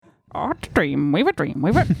Dreamweaver,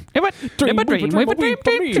 Dreamweaver, Dreamweaver,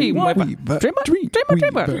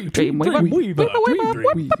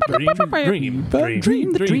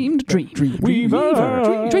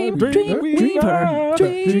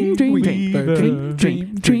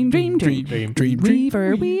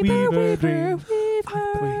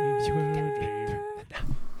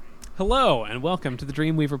 Hello, and welcome to the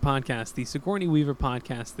Dreamweaver podcast, the Sigourney Weaver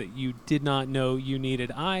podcast that you did not know you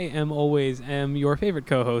needed. I am always your favorite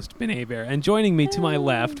co-host, Ben Hebert, and joining me to my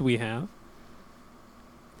left we have...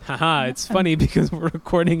 Haha, it's funny because we're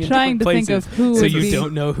recording in trying different to places, think of who so would you be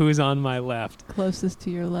don't know who's on my left. closest to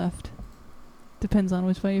your left. Depends on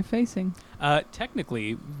which way you're facing.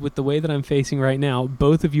 Technically, with the way that I'm facing right now,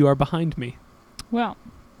 both of you are behind me. Well,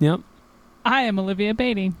 Yep, I am Olivia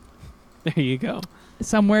Beatty, there you go.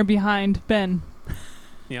 somewhere behind Ben.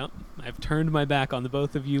 Yep, I've turned my back on the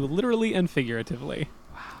both of you, literally and figuratively.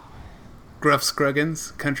 Gruff Scruggins,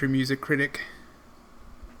 country music critic.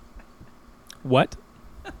 What?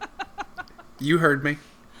 You heard me.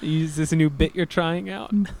 Is this a new bit you're trying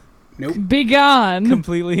out? Nope. Be gone.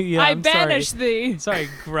 Completely, yeah, I I'm sorry. banish thee. Sorry,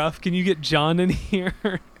 Gruff, can you get John in here?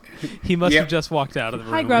 He must Yep. have just walked out of the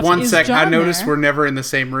room. Hi, Gruff. One Is sec. I John noticed there? we're never in the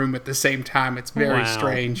same room at the same time. It's very Wow.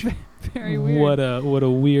 strange. Very weird. What a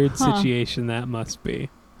weird Huh. situation that must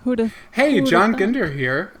be. Who'da? Hey, Who John would've thought? Ginder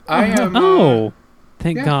here. I am. Oh,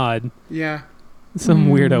 thank yeah. God. Yeah. Some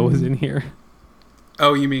weirdo was in here.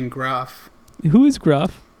 Oh, you mean Gruff? Who is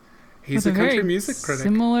Gruff? He's With a country very music critic.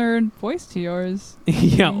 Similar voice to yours.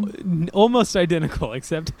 Yeah, almost identical,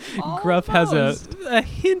 except Gruff has Almost. a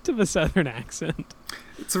hint of a southern accent.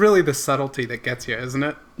 It's really the subtlety that gets you, isn't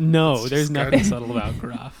it? No, It's there's just nothing good. subtle about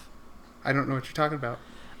Gruff. I don't know what you're talking about.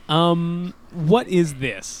 What is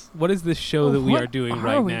this? What is this show that we What are doing are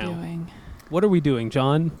right we now? doing? What are we doing,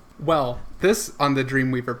 John? Well, this on the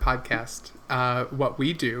Dreamweaver podcast, what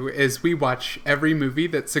we do is we watch every movie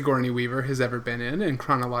that Sigourney Weaver has ever been in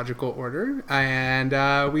chronological order,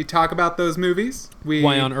 and we talk about those movies.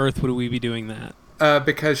 Why on earth would we be doing that?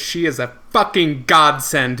 Because she is a fucking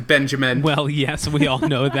godsend, Benjamin. Well, yes, we all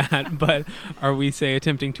know that, but are we,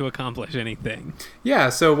 attempting to accomplish anything? Yeah,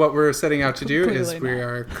 so what we're setting out to do is Completely we not.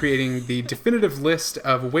 are creating the definitive list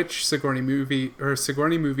of which Sigourney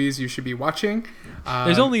movies you should be watching.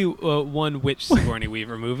 There's only one Witch Sigourney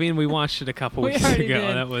Weaver movie, and we watched it a couple We weeks already ago.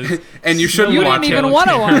 did. That was and you shouldn't You watch didn't it. even want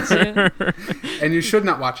to watch it. And you should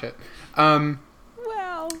not watch it.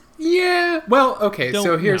 Well, Yeah. Well, okay.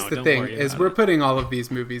 So here's the don't thing: worry is about we're it. putting all of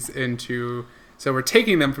these movies into. So we're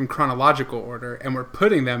taking them from chronological order, and we're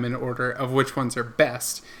putting them in order of which ones are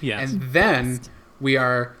best. Yes. And then we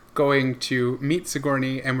are going to meet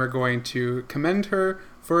Sigourney, and we're going to commend her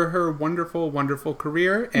for her wonderful, wonderful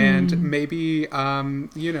career, and maybe,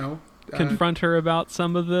 confront her about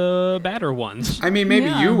some of the badder ones. I mean, maybe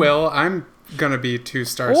Yeah. you will. I'm gonna be too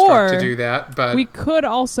starstruck to Or do that, but we could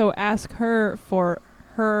also ask her for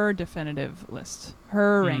her definitive list,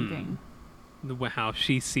 her ranking. How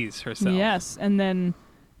she sees herself. Yes, and then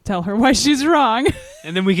tell her why she's wrong.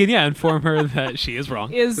 And then we can, inform her that she is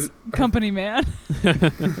wrong. Is Company Man.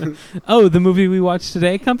 Oh, the movie we watched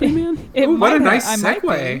today, Company Man? It Ooh, what a might nice I might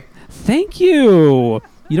segue. be. Thank you.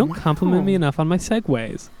 You don't Wow. compliment me enough on my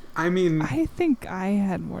segues. I mean, I think I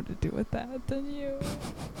had more to do with that than you.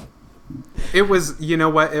 it was. You know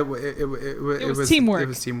what? It was teamwork. It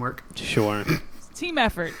was teamwork. Sure. Team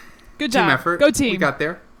effort. Good job. Team effort. Go team. We got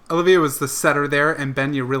there. Olivia was the setter there, and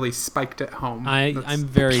Ben, you really spiked it home. I'm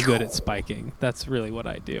very good at spiking. That's really what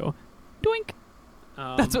I do. Doink.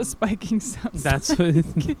 That's what spiking sounds That's like.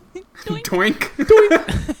 what, Doink.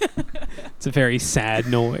 it's a very sad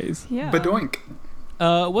noise. Yeah. Badoink.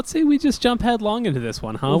 Let's say we just jump headlong into this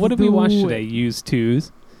one, huh? What did we watch Do today? Used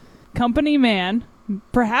twos. Company Man.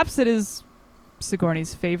 Perhaps it is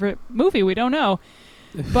Sigourney's favorite movie. We don't know.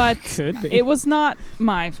 But Could be. it was not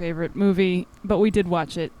my favorite movie, but we did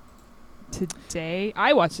watch it today.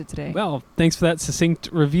 I watched it today. Well, thanks for that succinct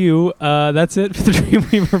review. That's it for the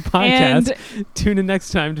Dreamweaver podcast. And Tune in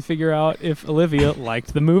next time to figure out if Olivia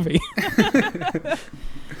liked the movie.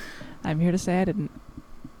 I'm here to say I didn't.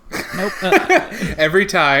 Nope. Every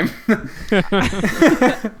time. I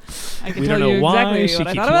can We tell don't know you why exactly she what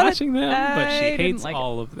I keeps thought about watching it. them, but I she didn't hates like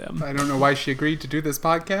all of them. I don't know why she agreed to do this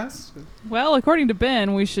podcast. Well, according to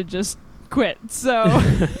Ben, we should just quit. So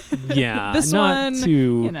Yeah, this not one, to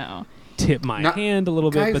you know, tip my Not- hand a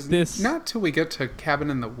little bit, Guys, but this not till we get to Cabin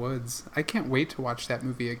in the Woods. I can't wait to watch that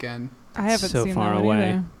movie again. I haven't So seen far that one away.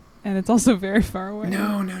 either. And it's also very far away.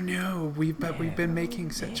 No. We've been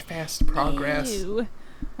making such fast progress. Ew.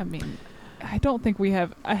 I mean, I don't think we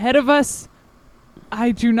have ahead of us.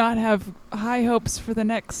 I do not have high hopes for the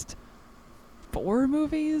next 4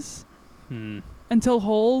 movies. until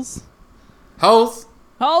Holes. Holes.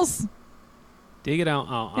 Holes. Dig it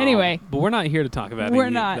out. Anyway. But we're not here to talk about We're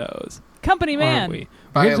any not. of those. Company Aren't Man. we?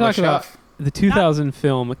 By We're here to talk about Chef. the 2000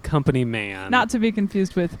 film Company Man. Not to be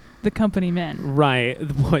confused with The Company Men. Right.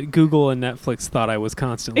 What Google and Netflix thought I was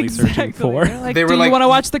constantly searching Exactly. for. They're like, They were do like- you want to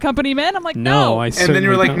watch The Company Men? I'm like, no. I And then you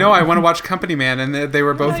were certainly like, don't. no, I want to watch Company Man. And they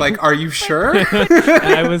were both like, are you sure? And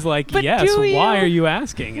I was like, But yes, do you? why are you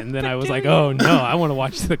asking? And then But I was do like, you? oh no, I want to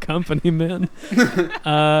watch The Company Man.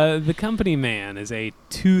 The Company Man is a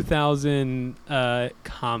 2000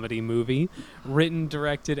 comedy movie written,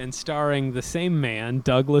 directed, and starring the same man,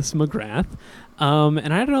 Douglas McGrath.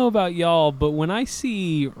 And I don't know about y'all, but when I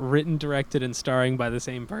see written, directed, and starring by the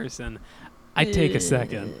same person, I take a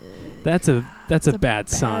second. That's a bad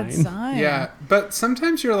sign. Yeah, but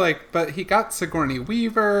sometimes you're like, but he got Sigourney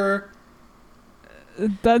Weaver.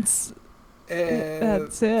 That's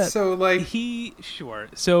That's it. So like,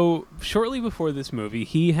 So shortly before this movie,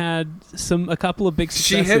 he had a couple of big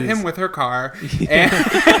she successes. hit him with her car.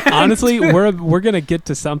 Yeah. Honestly, we're gonna get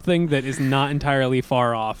to something that is not entirely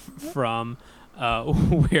far off from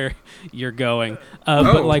where you're going.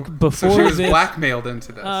 But like before so she was this, blackmailed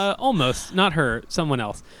into this. almost not her, someone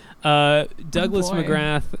else. Douglas boy.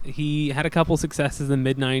 McGrath, he had a couple successes in the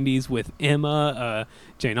mid '90s with Emma,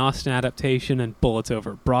 Jane Austen adaptation, and Bullets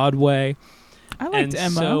Over Broadway. I liked And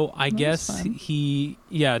Emma. so I That was guess fun.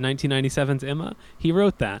 1997's Emma, he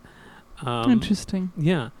wrote that. Interesting.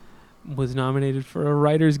 Yeah. Was nominated for a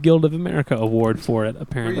Writers Guild of America award for it,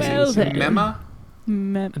 apparently. Well Well, then. Memma,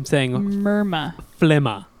 I'm saying Myrma.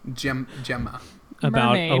 Flimma. Gemma.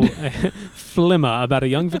 About Mermaid. Flimma, about a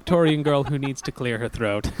young Victorian girl who needs to clear her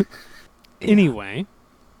throat. Anyway,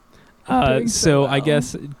 Doing so so I well.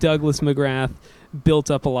 guess Douglas McGrath built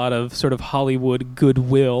up a lot of sort of Hollywood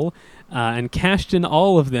goodwill and cashed in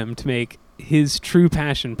all of them to make his true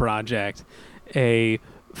passion project a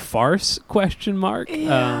farce ?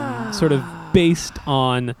 Sort of based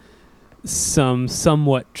on some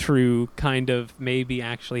somewhat true kind of maybe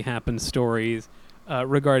actually happened stories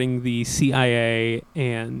regarding the CIA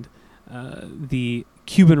and the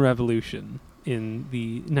Cuban Revolution in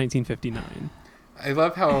the 1959. I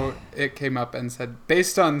love how it came up and said,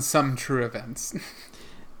 based on some true events.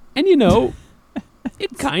 And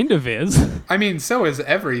it kind of is. I mean, so is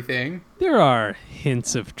everything. There are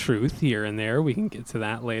hints of truth here and there. We can get to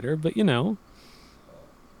that later, but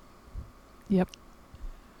Yep.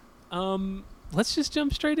 Let's just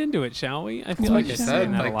jump straight into it, shall we? I feel Like like you I'm said,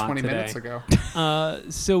 saying that a like lot 20 today. minutes ago.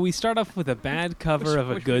 So we start off with a bad cover of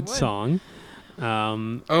a Wish we good would. song.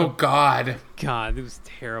 Oh, God. God, it was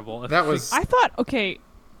terrible. That was... I thought, okay,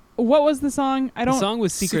 what was the song? I The don't. song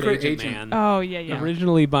was Secret Agent Man. Oh yeah.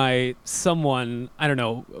 Originally by someone, I don't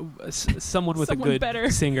know, someone with Someone a good better.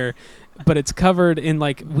 singer, but it's covered in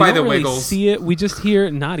we By don't the really Wiggles. see it. We just hear,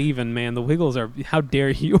 not even, man, the Wiggles are, how dare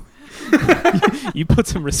you? You put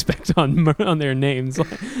some respect on their names.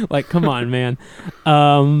 Like, come on, man.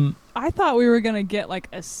 I thought we were gonna get like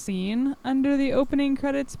a scene under the opening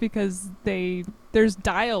credits because there's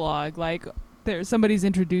dialogue, like somebody's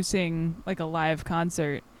introducing like a live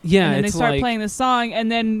concert. Yeah, and then they it's start like, playing the song,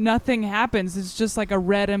 and then nothing happens. It's just like a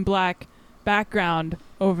red and black background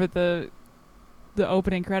over the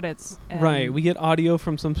opening credits. And right. We get audio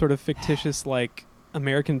from some sort of fictitious like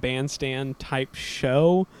American Bandstand type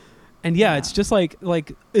show. And yeah, it's just like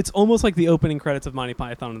it's almost like the opening credits of Monty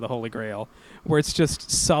Python and the Holy Grail, where it's just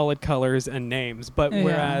solid colors and names. But Yeah.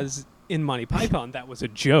 whereas in Monty Python that was a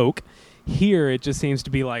joke, here it just seems to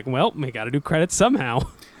be like, well, we got to do credits somehow.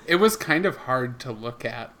 It was kind of hard to look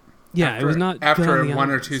at. Yeah, it was not good After on the one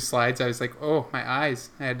or eyes. two slides, I was like, oh, my eyes.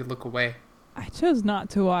 I had to look away. I chose not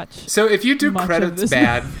to watch. So if you do Much of credits this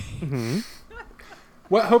bad, Mhm.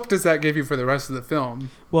 what hope does that give you for the rest of the film?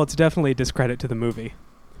 Well, it's definitely a discredit to the movie.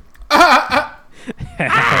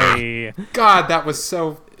 Hey. God, that was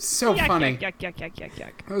so Yuck, funny. Yuck, yuck, yuck, yuck,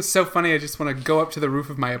 yuck. It was so funny. I just want to go up to the roof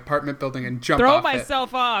of my apartment building and jump Throw off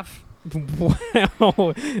myself off. Wow.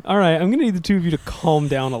 All right, I'm going to need the two of you to calm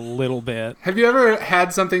down a little bit. it. Have you ever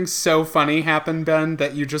had something so funny happen, Ben,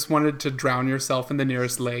 that you just wanted to drown yourself in the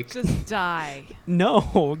nearest lake? Just die.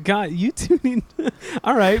 No, God, you two need...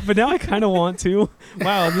 All right, but now I kind of want to.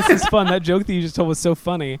 Wow, this is fun. That joke that you just told was so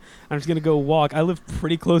funny. I'm just going to go walk. I live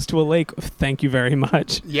pretty close to a lake. Thank you very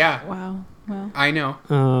much. Yeah, Wow. Well, I know.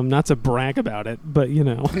 Not to brag about it, but,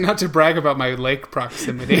 Not to brag about my lake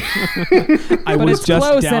proximity. I But was it's just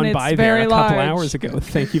close down and by it's there very a couple large. hours ago.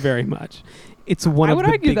 Thank you very much. It's one I of would the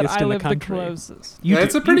argue that biggest I in the live the country. closest. You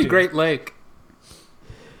It's do- a pretty you do. great lake.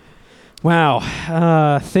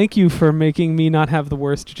 Wow. Thank you for making me not have the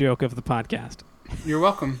worst joke of the podcast. You're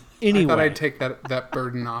welcome. Anyway, I thought I'd take that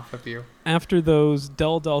burden off of you. after those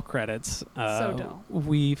dull credits, So dull.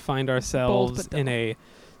 we find Bold ourselves but in dull. a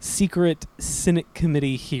secret Senate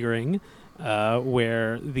committee hearing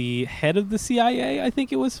where the head of the CIA, I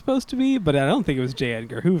think it was supposed to be, but I don't think it was J.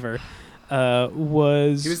 Edgar Hoover,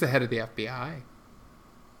 was... He was the head of the FBI.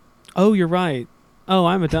 Oh, you're right. Oh,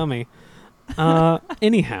 I'm a dummy.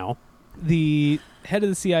 Anyhow, the head of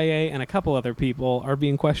the CIA and a couple other people are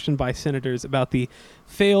being questioned by senators about the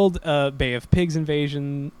failed Bay of Pigs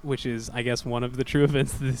invasion, which is, I guess, one of the true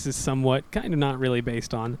events that this is somewhat kind of not really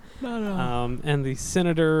based on. No. And the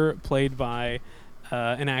senator, played by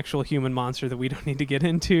an actual human monster that we don't need to get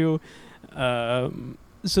into.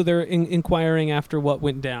 So they're inquiring after what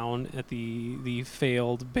went down at the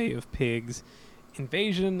failed Bay of Pigs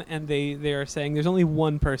invasion, and they are saying there's only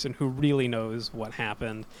one person who really knows what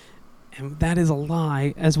happened, and that is a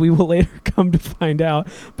lie, as we will later come to find out.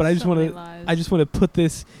 But I just want to put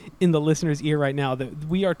this in the listener's ear right now, that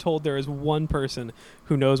we are told there is one person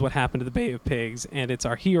who knows what happened to the Bay of Pigs, and it's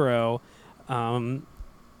our hero,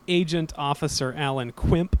 Agent Officer Alan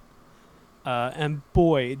Quimp. And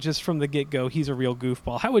boy, just from the get-go, he's a real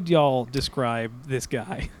goofball. How would y'all describe this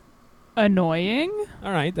guy? Annoying.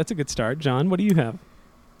 All right, that's a good start. John, what do you have?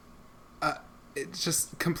 It's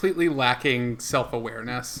just completely lacking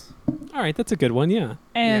self-awareness. All right, that's a good one, yeah.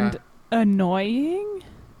 And Yeah. annoying.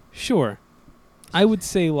 Sure. I would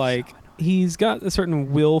say, like, he's got a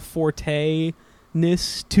certain Will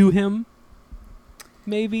Forte-ness to him,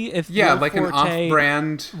 maybe. If Yeah, Will like an Forte,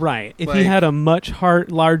 off-brand. Right. If he like- had a much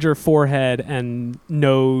larger forehead and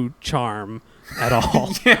no charm at all.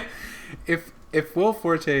 Yeah. If Will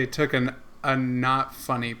Forte took a not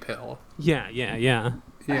funny pill. Yeah. Yeah.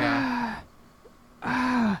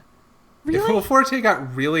 Really? If Will Forte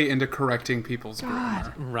got really into correcting people's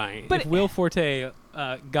grammar. Right. But- if Will Forte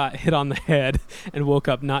got hit on the head and woke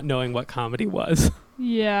up not knowing what comedy was,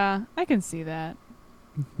 Yeah, I can see that.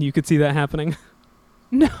 you could see that happening.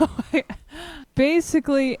 No.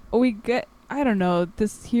 Basically, we get, I don't know,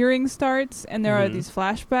 this hearing starts and there are Mhm. these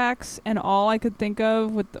flashbacks, and all I could think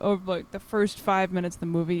of with over like the first 5 minutes of the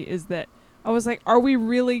movie is that I was like, are we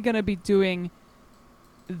really going to be doing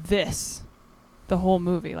this the whole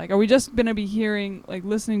movie? Like, are we just going to be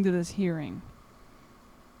listening to this hearing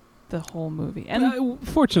the whole movie? And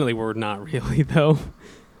Fortunately, we're not really, though.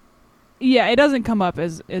 yeah, it doesn't come up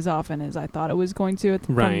as often as I thought it was going to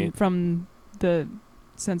Right. from the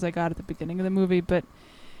sense I got at the beginning of the movie. But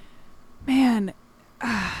man,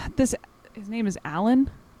 his name is Alan.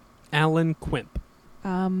 Alan Quimp.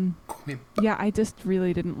 Quimp. Yeah, I just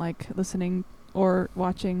really didn't like listening or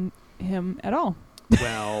watching him at all.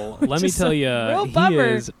 Well, Which let me is tell a you, real he bummer,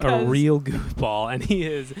 is a 'cause- real goofball, and he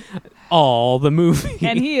is all the movie.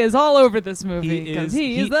 And he is all over this movie He because is-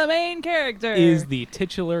 he's he the main character. is the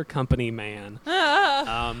titular company man.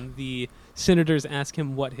 Ah. The senators ask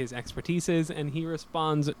him what his expertise is, and he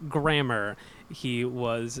responds grammar. He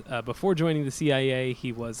was, before joining the CIA,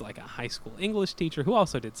 he was like a high school English teacher who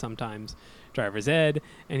also did sometimes driver's ed,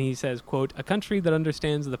 and he says, quote, "A country that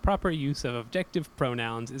understands the proper use of objective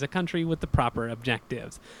pronouns is a country with the proper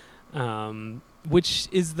objectives," which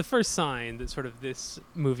is the first sign that sort of this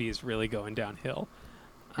movie is really going downhill.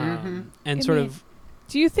 And I sort mean, of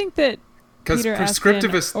Do you think that Because Peter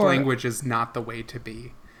prescriptivist Askin or- language is not the way to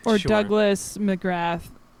be. or Sure. Douglas McGrath,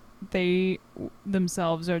 they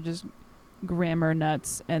themselves are just grammar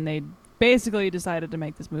nuts, and they basically decided to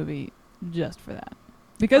make this movie just for that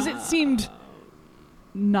because it seemed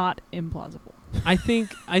not implausible. I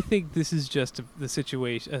think this is just a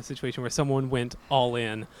situation where someone went all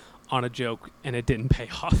in on a joke and it didn't pay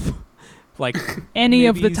off. Like Any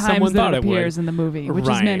of the maybe times someone that thought it it would. appears in the movie, which is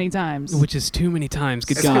Right. many times. which is too many times.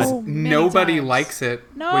 Good It's 'cause God. many nobody times. likes it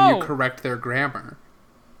when No. you correct their grammar.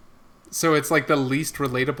 So it's like the least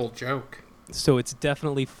relatable joke. So it's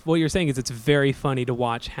definitely what you're saying is it's very funny to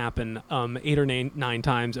watch happen 8 or 9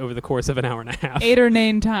 times over the course of an hour and a half. 8 or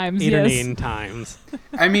 9 times. Eight or yes. 9 times.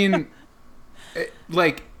 I mean,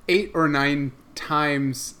 like 8 or 9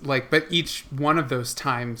 times, like, but each one of those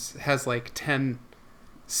times has like 10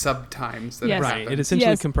 subtimes that Yes. Right. happen. It essentially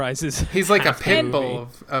Yes. comprises. He's like a half the pit movie. bull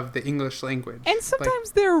of the English language. And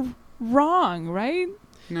sometimes they're wrong, right?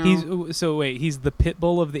 No. He's the pit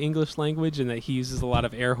bull of the English language, and that he uses a lot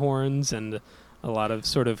of air horns and a lot of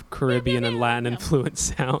sort of Caribbean and Latin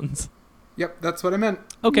influence sounds. Yep, that's what I meant.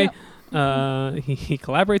 Okay. Yep. He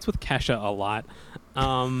collaborates with Kesha a lot.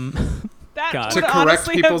 That God. would To correct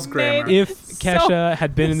honestly people's have made grammar. If so- Kesha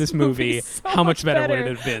had been in this movie, so how much much better would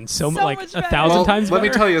better. it have been? So Like much 1,000 better. Well, times let me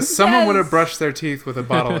better? tell you, someone would have Yes. brushed their teeth with a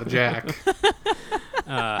bottle of Jack.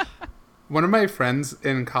 One of my friends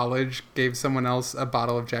in college gave someone else a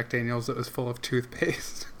bottle of Jack Daniels that was full of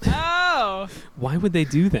toothpaste. Oh, Why would they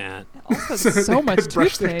do that? also so so they much could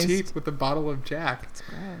brush their toothpaste. teeth with a bottle of Jack. That's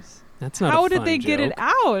gross. That's not. How a did fun they get it joke.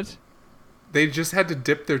 out? They just had to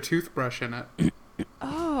dip their toothbrush in it.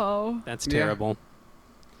 Oh. That's Yeah. terrible.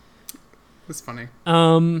 It's funny.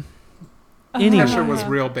 Anyway. Kesher was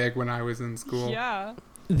real big when I was in school. Yeah.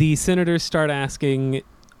 The senators start asking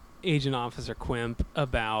Agent Officer Quimp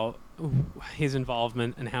about his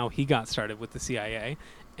involvement and how he got started with the CIA.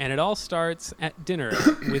 And it all starts at dinner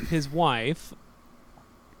with his wife,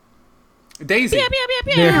 Daisy.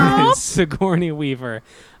 there is Sigourney Weaver.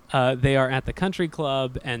 They are at the country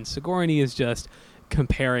club, and Sigourney is just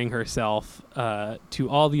comparing herself to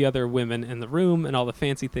all the other women in the room and all the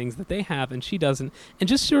fancy things that they have, and she doesn't. And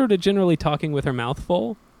just sort of generally talking with her mouth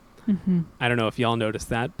full. Mm-hmm. I don't know if y'all noticed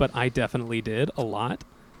that, but I definitely did a lot.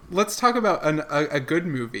 Let's talk about a good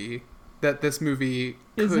movie that this movie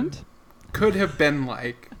could have been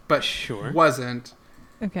like, but Sure. wasn't.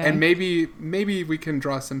 Okay. And maybe we can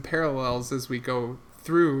draw some parallels as we go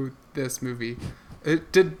through this movie.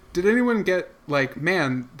 Did anyone get like,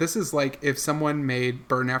 man, this is like if someone made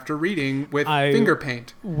Burn After Reading with finger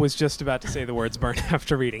paint? Was just about to say the words "burn"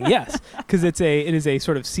 after reading. Yes, because it is a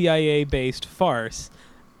sort of CIA-based farce.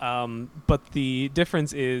 But the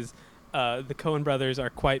difference is the Coen brothers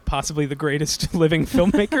are quite possibly the greatest living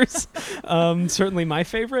filmmakers. Certainly my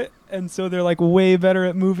favorite, and so they're like way better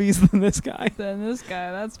at movies than this guy. Than this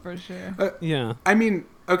guy, that's for sure. Yeah. I mean,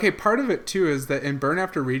 okay, part of it too is that in Burn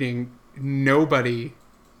After Reading, nobody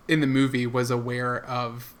in the movie was aware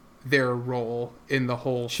of their role in the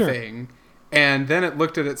whole thing. And then it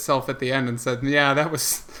looked at itself at the end and said, yeah, that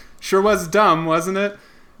was sure was dumb, wasn't it?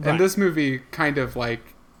 Right. And this movie kind of like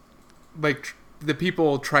the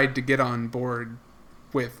people tried to get on board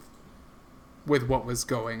with what was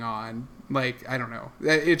going on. Like, I don't know.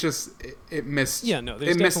 It missed Yeah, no,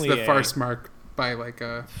 there's it missed definitely the farce mark by like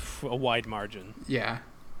a wide margin. yeah.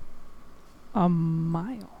 A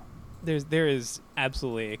mile. There is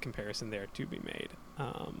absolutely a comparison there to be made.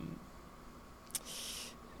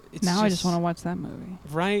 It's Now I just want to watch that movie.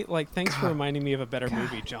 Right? Like, thanks for God. reminding me of a better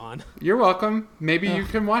movie, John. You're welcome. Maybe you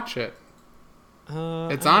can watch it.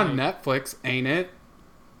 It's on Netflix. Netflix, ain't it?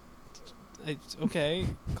 It's okay.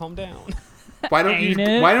 Calm down. Why Ain't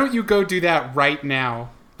it? Why don't you go do that right now?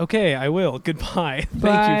 Okay, I will. Goodbye.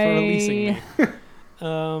 Thank you for releasing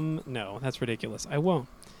me. No, that's ridiculous. I won't.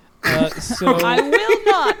 So I will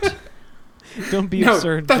not. don't be No,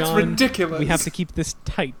 absurd, that's John. ridiculous. We have to keep this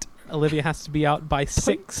tight. Olivia has to be out by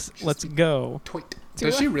 6. Let's go. Toit.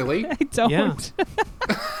 Does she really? I don't. Yeah.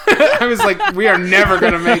 I was like, we are never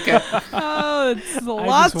gonna make it. Oh, it's I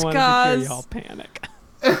lots just wanted to hear cause. y'all panic.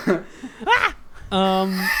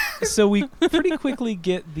 So we pretty quickly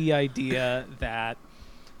get the idea that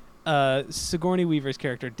Sigourney Weaver's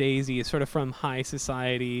character Daisy is sort of from high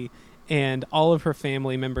society, and all of her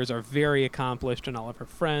family members are very accomplished, and all of her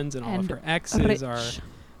friends and all of her exes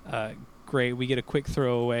are great. We get a quick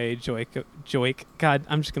throwaway joik. God,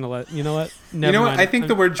 I'm just gonna let you know what. Never You know mind. what? I think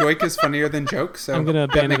the word joik is funnier than joke, so I'm gonna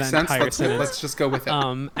that abandon makes that sense. entire sentence. Let's just go with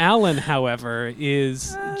it. Alan, however,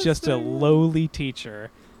 is just a lowly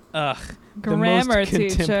teacher. Ugh, the most Grammar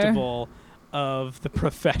teacher. contemptible of the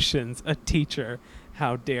professions. A teacher.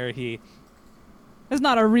 How dare he? It's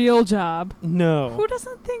not a real job. No. Who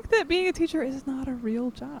doesn't think that being a teacher is not a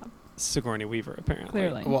real job? Sigourney Weaver, apparently.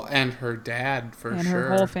 Clearly. Well, and her dad for And sure,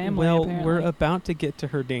 her whole family. Well, apparently. we're about to get to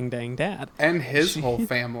her ding-dang dad. and his She- whole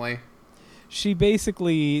family. She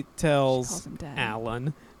basically She tells calls him Daddy.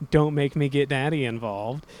 Alan, "Don't make me get Daddy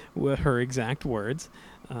involved," with her exact words.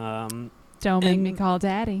 Don't make me and- call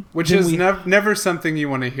Daddy. Which Then is we- never something you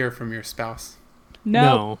want to hear from your spouse.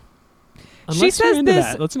 No. Unless She you're says into this.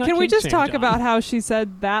 that. Let's not Can we kink just shame talk John. about how she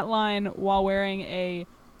said that line while wearing a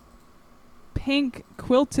pink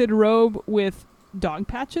quilted robe with dog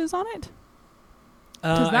patches on it?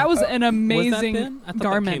 Because that was an amazing then? I thought that came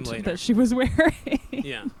garment later. that she was wearing.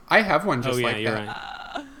 Yeah. I have one just Oh, yeah, like you're that.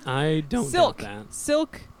 right. I don't Silk. doubt that.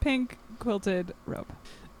 Silk pink quilted robe.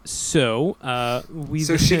 So, we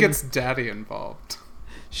So she then- gets daddy involved.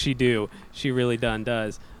 She do. She really done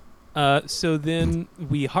does. So then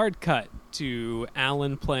we hard cut to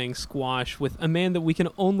Alan playing squash with a man that we can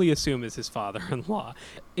only assume is his father-in-law.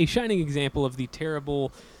 A shining example of the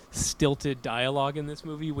terrible, stilted dialogue in this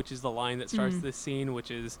movie, which is the line that starts this scene, which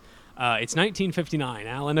is, it's 1959,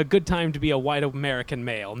 Alan, a good time to be a white American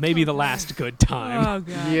male. Maybe the last good time. Oh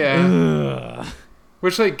god. Yeah. Ugh.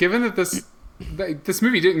 Which, like, given that this This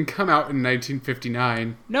movie didn't come out in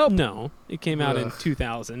 1959. Nope. No, it came out in Ugh.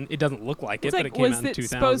 2000. It doesn't look like It's it, like, but it came was out in it 2000.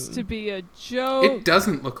 supposed to be a joke? It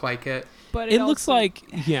doesn't look like it. But It looks also-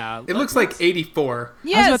 like, yeah. It looks like 84. I was about to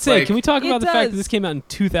Yes. say, like- can we talk It about the fact that does. this came out in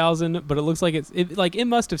 2000, but it looks like it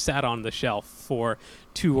must have sat on the shelf for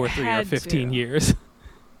 2 or 3 or Had 15 to. years.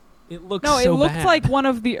 It looks No, so it looked bad. like one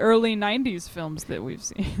of the early '90s films that we've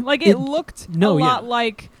seen. Like it looked a lot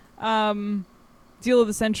like Deal of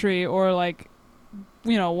the Century, or like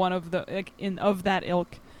one of the of that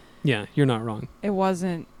ilk. Yeah, you're not wrong. It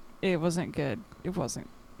wasn't good. It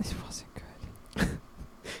wasn't good.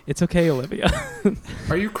 It's okay, Olivia.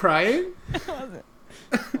 Are you crying?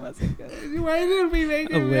 It wasn't good. Why did we make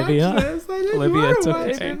it Olivia? watch this? I didn't Olivia, want it's to okay. I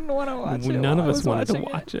watch didn't want to watch it. None of while I us was wanted to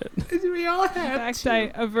watching watch it. it. We all In had fact, to.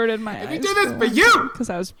 I averted my eyes. We did this for you! Because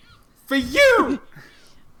I was. For you!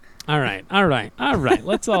 All right.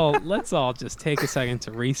 Let's all just take a second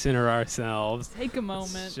to recenter ourselves. Take a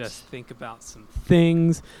moment. Let's just think about some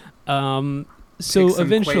things. So Take some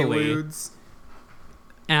eventually, Quaaludes.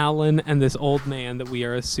 Alan and this old man that we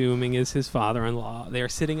are assuming is his father-in-law, they are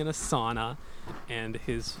sitting in a sauna, and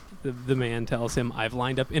the man tells him, "I've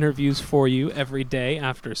lined up interviews for you every day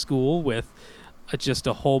after school with just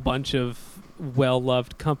a whole bunch of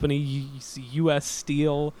well-loved company, U.S.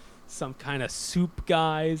 Steel, some kind of soup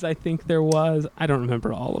guys, I think there was. I don't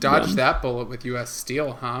remember all of them. Dodged that bullet with U.S.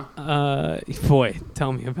 Steel, huh? Boy,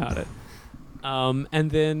 tell me about it.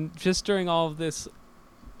 And then just during all of this,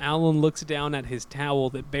 Alan looks down at his towel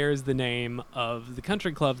that bears the name of the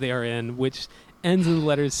country club they are in, which ends in the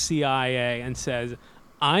letters CIA, and says,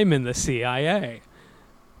 "I'm in the CIA."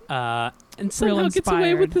 And somehow gets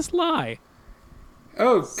away with inspired. this lie.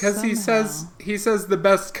 Oh, because he Somehow. says the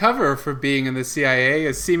best cover for being in the CIA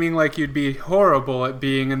is seeming like you'd be horrible at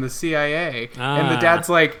being in the CIA. And the Ah. dad's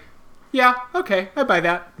like, yeah, okay, I buy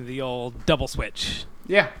that. The old double switch.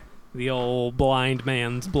 Yeah. The old blind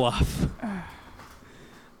man's bluff.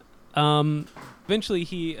 Eventually,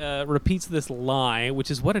 he repeats this lie, which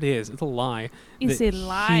is what it is. It's a lie. It's that a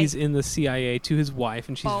lie. He's in the CIA to his wife,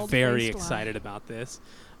 and she's Bald-faced very lie. excited about this.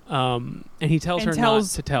 And he tells And her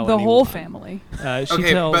tells not to tell the anyone. whole family. She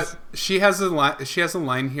Okay, tells. but she has a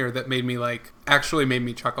line here that made me actually made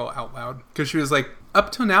me chuckle out loud, because she was like,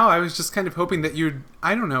 up till now I was just kind of hoping that you'd,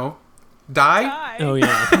 I don't know, die. Oh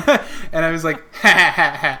yeah. And I was like, ha ha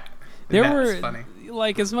ha ha. There That's were funny.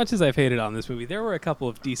 like, as much as I've hated on this movie, there were a couple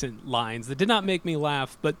of decent lines that did not make me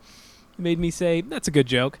laugh, but made me say that's a good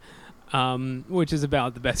joke. Which is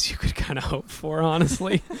about the best you could kind of hope for,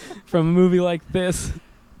 honestly, from a movie like this.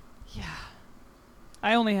 Yeah.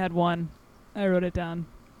 I only had one. I wrote it down.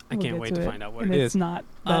 I We'll can't get wait to it. find out what and it it's is. not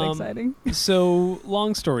that Um, exciting. So,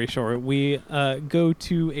 long story short, we go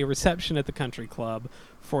to a reception at the country club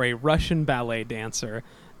for a Russian ballet dancer,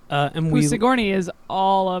 and Who we Sigourney is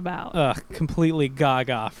all about. completely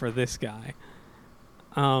gaga for this guy.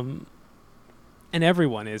 And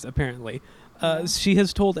everyone is, apparently. Yeah. She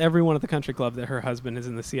has told everyone at the country club that her husband is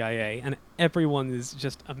in the CIA, and everyone is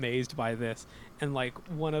just amazed by this. And, like,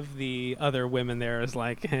 one of the other women there is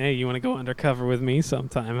like, "Hey, you want to go undercover with me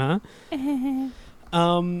sometime, huh?"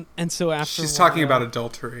 And so after She's a talking while- about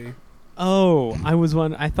adultery. Oh,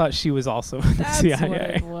 I thought she was also in the That's CIA. what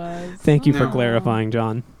it was. Thank you for No. clarifying,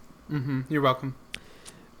 John. Mm-hmm. You're welcome.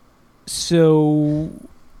 So,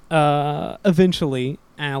 eventually,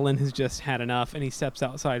 Alan has just had enough, and he steps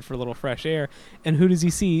outside for a little fresh air. And who does he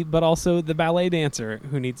see but also the ballet dancer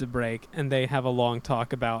who needs a break? And they have a long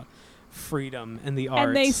talk about freedom and the arts.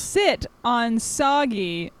 And they sit on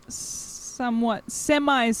soggy, somewhat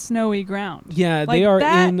semi-snowy ground. yeah, they like are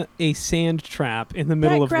that- in a sand trap in the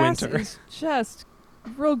middle that of grass winter. is just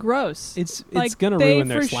real gross. It's like gonna they ruin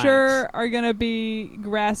their for slacks. sure are gonna be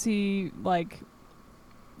grassy, like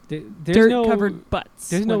There's dirt-covered butts.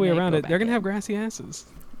 There's no when way they around go it. They're back gonna in. have grassy asses.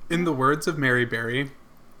 In the words of Mary Berry,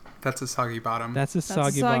 that's a soggy bottom. That's a That's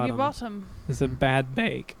soggy, a soggy bottom. It's a bad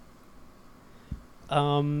bake.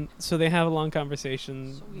 So they have a long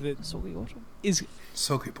conversation that Soggy bottom. is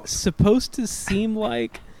Soggy bottom. supposed to seem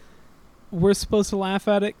like we're supposed to laugh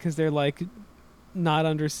at it because they're like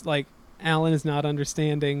Alan is not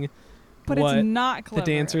understanding But what it's not the clever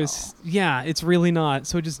dancer at is. all. Yeah, it's really not.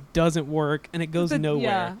 So it just doesn't work and it goes The- nowhere.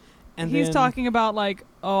 Yeah. And He's then- talking about like,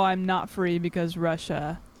 oh, I'm not free because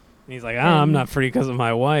Russia. And he's like, I'm and- not free because of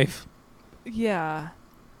my wife. Yeah.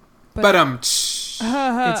 But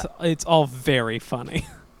It's all very funny.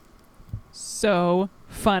 so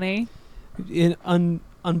funny,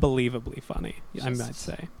 Unbelievably funny, I Just- might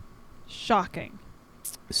say. shocking.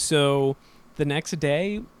 So the next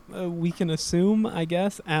day, we can assume, I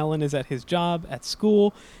guess, Alan is at his job at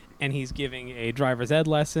school, and he's giving a driver's ed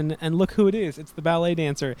lesson. And look who it is. It's the ballet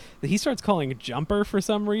dancer that he starts calling Jumper for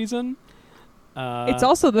some reason. It's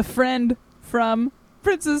also the friend from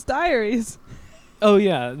Princess Diaries. Oh,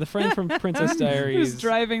 yeah. The friend from Princess Diaries. Who's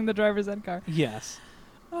driving the driver's ed car. Yes.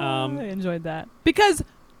 I enjoyed that. Because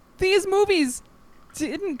these movies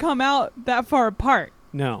didn't come out that far apart.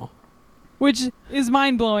 No. Which is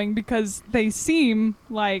mind-blowing because they seem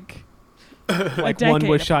like Like a one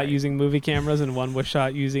was decade shot apart. using movie cameras and one was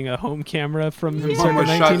shot using a home camera from Yeah. circa One was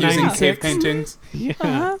shot using 1996. cave paintings.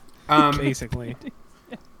 Yeah, Uh-huh. basically.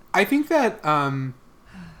 I think that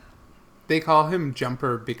they call him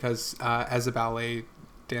Jumper because as a ballet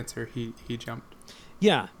dancer, he jumped.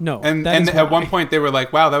 Yeah, no. And that is at why. one point they were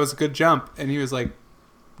like, "Wow, that was a good jump," and he was like,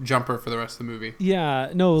 "Jumper" for the rest of the movie. Yeah,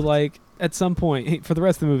 no, like at some point, for the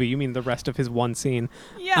rest of the movie, you mean the rest of his one scene.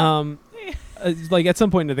 Yeah. Like at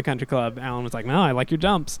some point in the country club, Alan was like, "No, I like your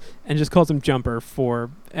jumps," and just calls him Jumper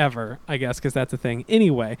forever, I guess, because that's a thing.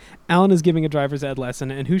 Anyway, Alan is giving a driver's ed lesson,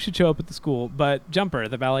 and who should show up at the school but Jumper,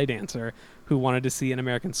 the ballet dancer, who wanted to see an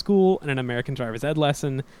American school and an American driver's ed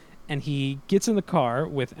lesson, and he gets in the car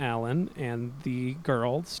with Alan and the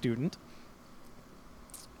girl student,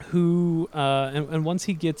 who and once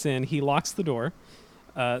he gets in, he locks the door.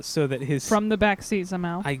 So that his From the back seat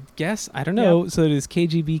somehow. I guess I don't know, so that his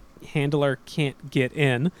KGB handler can't get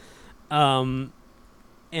in, and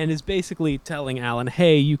is basically telling Alan,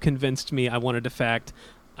 "Hey, you convinced me. I want to defect.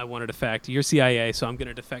 You're CIA, so I'm going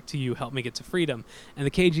to defect to you. Help me get to freedom." And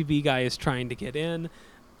the KGB guy is trying to get in,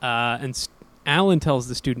 and Alan tells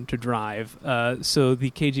the student to drive. So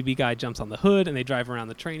the KGB guy jumps on the hood, and they drive around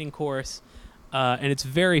the training course. And it's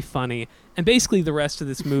very funny. And basically the rest of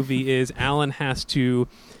this movie is Alan has to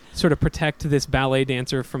sort of protect this ballet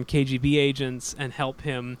dancer from KGB agents and help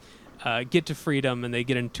him get to freedom, and they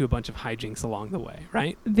get into a bunch of hijinks along the way,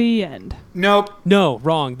 right? The end. Nope. No,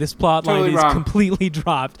 wrong. This plot line Totally is wrong. completely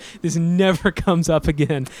dropped. This never comes up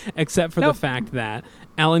again, except for Nope. the fact that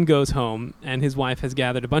Alan goes home, and his wife has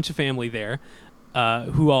gathered a bunch of family there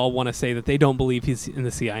who all want to say that they don't believe he's in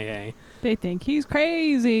the CIA. They think he's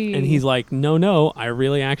crazy. And he's like, no, I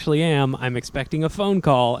really actually am. I'm expecting a phone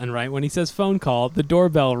call. And right when he says phone call, the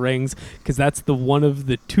doorbell rings, because that's the one of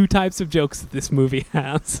the two types of jokes that this movie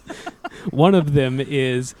has. One of them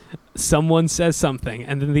is someone says something,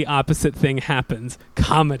 and then the opposite thing happens.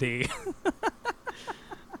 Comedy.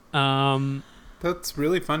 That's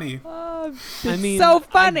really funny. I mean, so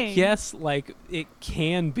funny. I guess, like, it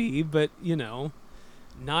can be, but,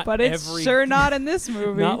 not But it's every... sure not in this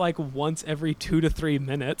movie. Not like once every 2 to 3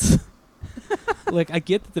 minutes. Like, I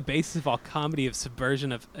get that the basis of all comedy is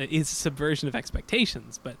subversion of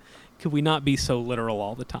expectations, but could we not be so literal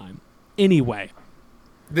all the time? Anyway,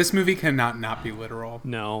 This movie cannot not be literal.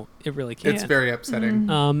 no, it really can't. It's very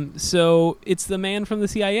upsetting. So it's the man from the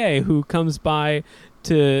CIA who comes by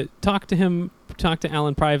to talk to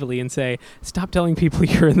Alan privately and say, "Stop telling people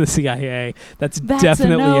you're in the CIA. That's That's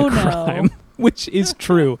definitely a a no-no." crime," which is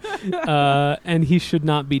true, and he should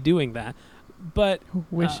not be doing that. But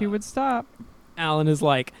Wish he would stop. Alan is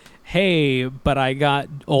like, "Hey, but I got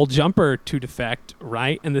old Jumper to defect,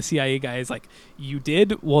 right?" And the CIA guy is like, "You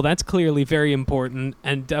did? Well, that's clearly very important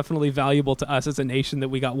and definitely valuable to us as a nation that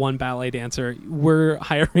we got one ballet dancer. We're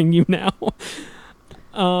hiring you now."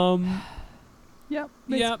 Yep, Yep.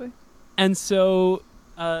 basically. And so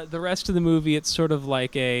the rest of the movie, it's sort of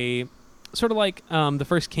like the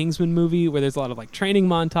first Kingsman movie, where there's a lot of like training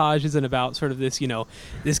montages and about sort of this,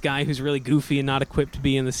 this guy who's really goofy and not equipped to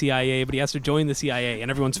be in the CIA, but he has to join the CIA,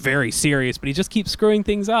 and everyone's very serious, but he just keeps screwing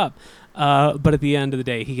things up. But at the end of the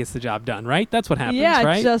day, he gets the job done, right? That's what happens, Yeah,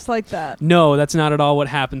 right? just like that. No, that's not at all what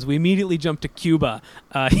happens. We immediately jump to Cuba.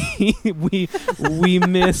 We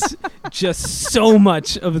miss just so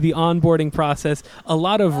much of the onboarding process. A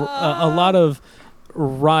lot of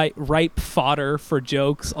ripe fodder for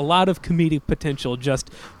jokes. A lot of comedic potential just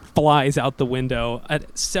flies out the window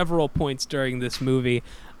at several points during this movie.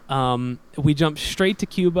 We jump straight to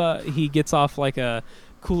Cuba. He gets off like a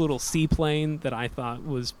cool little seaplane that I thought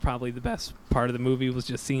was probably the best part of the movie, was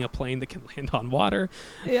just seeing a plane that can land on water.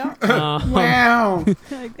 Yeah. Wow.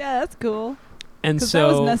 Like, yeah, that's cool. And Because so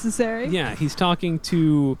that was necessary. yeah, he's talking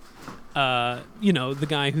to the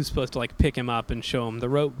guy who's supposed to like pick him up and show him the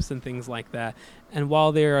ropes and things like that. And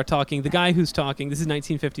while they are talking, the guy who's talking, this is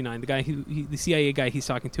 1959, the guy the CIA guy he's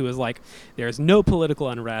talking to is like, "There's no political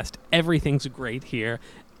unrest. Everything's great here.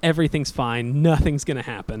 Everything's fine. Nothing's going to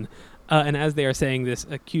happen." And as they are saying this,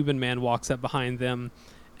 a Cuban man walks up behind them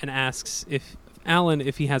and asks if Alan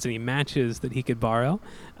if he has any matches that he could borrow,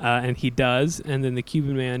 and he does. And then the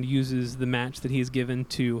Cuban man uses the match that he's given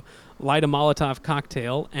to light a Molotov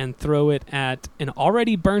cocktail and throw it at an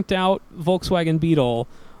already burnt out Volkswagen Beetle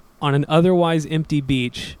on an otherwise empty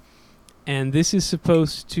beach. And this is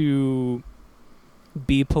supposed to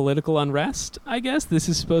be political unrest, I guess. This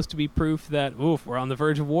is supposed to be proof that, oof, we're on the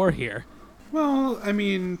verge of war here. Well, I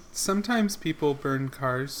mean, sometimes people burn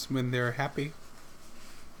cars when they're happy.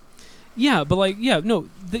 Yeah, but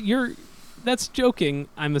that's joking,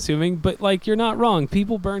 I'm assuming, but you're not wrong.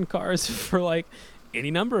 People burn cars for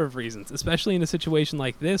any number of reasons, especially in a situation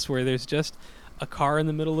like this where there's just a car in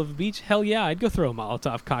the middle of a beach. Hell yeah, I'd go throw a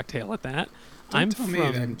Molotov cocktail at that. Don't tell me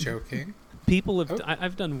I'm joking. People have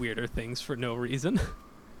I've done weirder things for no reason.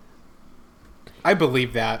 I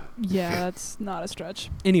believe that. Yeah, that's not a stretch.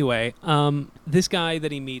 Anyway, this guy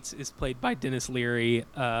that he meets is played by Denis Leary,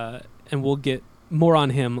 and we'll get more on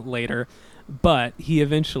him later. But he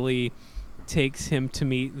eventually takes him to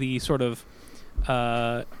meet the sort of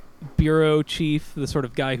bureau chief, the sort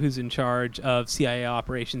of guy who's in charge of CIA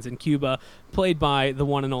operations in Cuba, played by the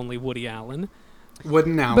one and only Woody Allen.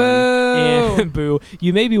 Wooden Allen. Boo! And boo.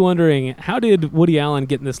 You may be wondering, how did Woody Allen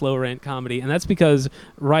get in this low-rent comedy? And that's because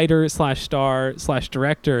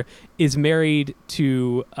writer/star/director is married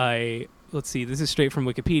to a... Let's see, this is straight from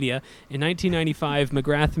Wikipedia. In 1995,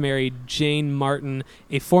 McGrath married Jane Martin,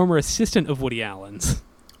 a former assistant of Woody Allen's.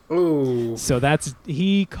 Oh. So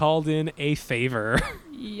he called in a favor.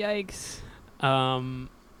 Yikes.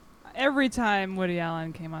 Every time Woody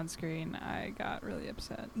Allen came on screen, I got really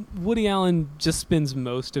upset. Woody Allen just spends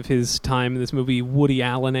most of his time in this movie Woody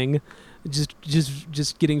Allening,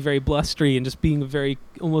 just getting very blustery and just being a very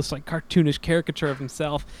almost cartoonish caricature of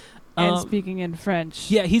himself. And speaking in French.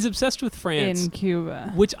 Yeah, he's obsessed with France. In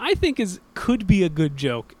Cuba. Which I think could be a good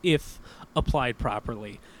joke if applied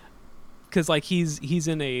properly. Because he's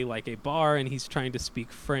in a bar and he's trying to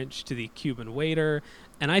speak French to the Cuban waiter,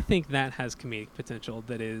 and I think that has comedic potential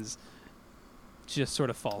that is just sort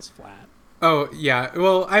of falls flat. Oh yeah,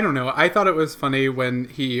 well I don't know. I thought it was funny when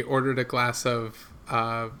he ordered a glass of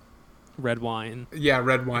red wine. Yeah,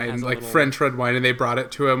 red wine, French red wine, and they brought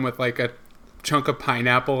it to him with a chunk of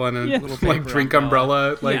pineapple and a little drink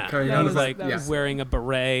umbrella. Wearing a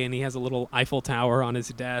beret, and he has a little Eiffel Tower on his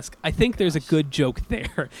desk. I think there's a good joke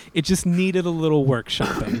there. It just needed a little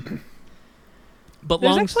workshopping. But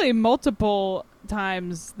there's actually multiple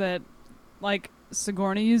times that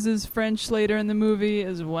Sigourney uses French later in the movie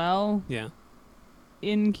as well. Yeah.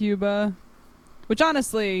 In Cuba, which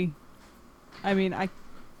honestly, I mean,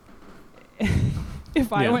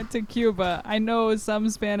 if I went to Cuba, I know some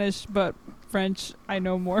Spanish, but French, I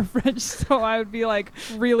know more French, so I would be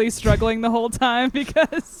really struggling the whole time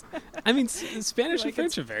because... I mean, Spanish and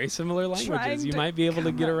French are very similar languages. You might be able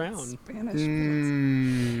to get around. Spanish,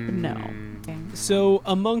 no. So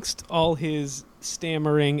amongst all his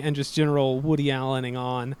stammering and just general Woody Allening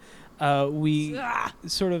on, we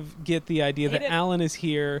sort of get the idea that Allen is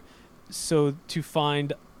here to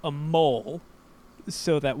find a mole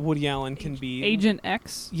so that Woody Allen can be... Agent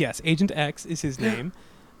X? Yes, Agent X is his name.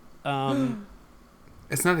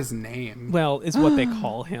 It's not his name. Well, it's what they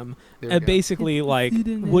call him. Basically,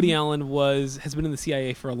 Woody Allen has been in the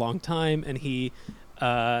CIA for a long time, and he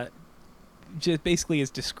just basically is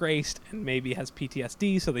disgraced and maybe has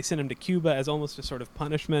PTSD, so they send him to Cuba as almost a sort of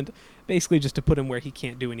punishment, basically just to put him where he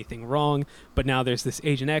can't do anything wrong. But now there's this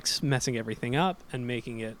Agent X messing everything up and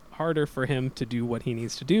making it harder for him to do what he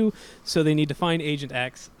needs to do, so they need to find Agent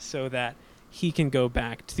X so that he can go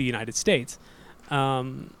back to the United States.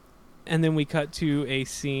 And then we cut to a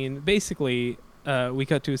scene, with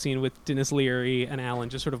Denis Leary and Allen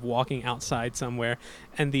just sort of walking outside somewhere.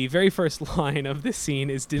 And the very first line of this scene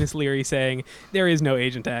is Denis Leary saying, "There is no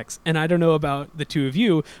Agent X." And I don't know about the two of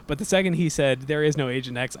you, but the second he said, "There is no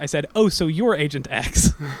Agent X," I said, "Oh, so you're Agent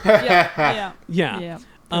X." Yeah.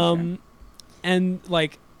 And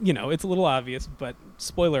it's a little obvious, but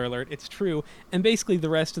spoiler alert, it's true. And basically the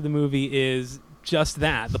rest of the movie is just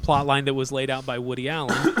that, the plot line that was laid out by Woody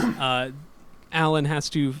Allen. Allen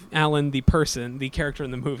the person, the character in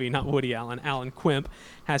the movie, not Woody Allen, Alan Quimp,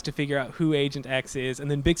 has to figure out who Agent X is, and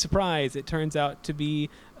then big surprise, it turns out to be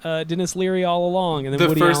Denis Leary all along, and then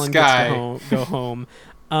Woody Allen gets to go home.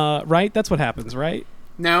 Right? That's what happens, right?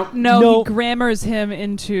 No, he grammars him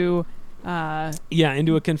into...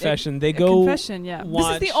 into a confession. Confession, yeah.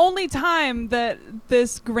 This is the only time that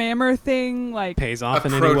this grammar thing pays off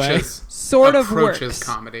in any way. Sort of works.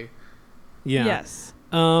 Comedy. Yeah. Yes.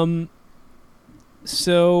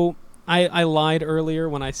 So I lied earlier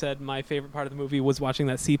when I said my favorite part of the movie was watching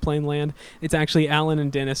that seaplane land. It's actually Alan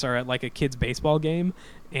and Dennis are at like a kids' baseball game,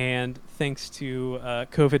 and thanks to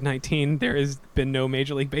COVID-19, there has been no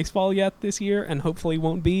Major League Baseball yet this year, and hopefully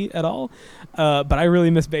won't be at all. But I really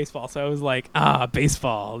miss baseball, so I was like,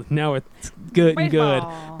 baseball. Now it's good and good.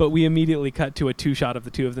 Baseball. But we immediately cut to a two-shot of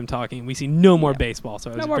the two of them talking, and we see no more Yeah. baseball,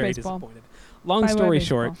 so I was No more very baseball. disappointed. Long Bye bye story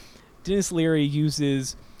baseball. short, Dennis Leary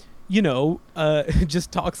uses,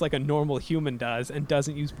 just talks like a normal human does and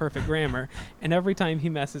doesn't use perfect grammar. And every time he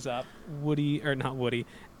messes up,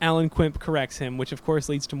 Alan Quimp corrects him, which of course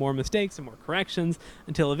leads to more mistakes and more corrections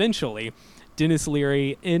until eventually Dennis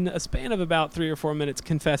Leary, in a span of about 3 or 4 minutes,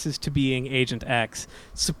 confesses to being Agent X,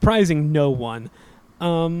 surprising no one.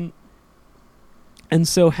 And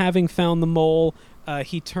so having found the mole,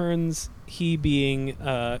 he being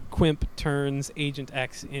Quimp turns Agent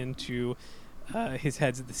X into his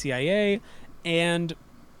heads at the CIA, and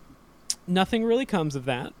nothing really comes of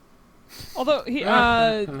that. Although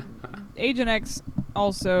Agent X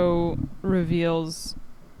also reveals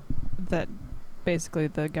that basically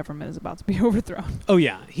the government is about to be overthrown. Oh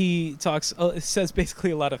yeah, he says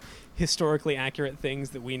basically a lot of historically accurate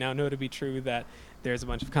things that we now know to be true, that there's a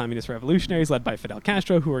bunch of communist revolutionaries led by Fidel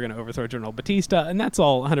Castro who are going to overthrow General Batista, and that's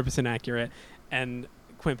all 100% accurate. And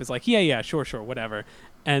Quimp is like, yeah, sure, whatever.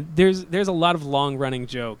 And there's a lot of long-running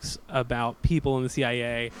jokes about people in the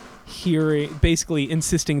CIA basically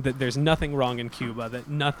insisting that there's nothing wrong in Cuba, that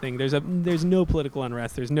there's no political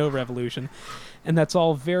unrest, there's no revolution, and that's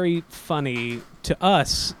all very funny to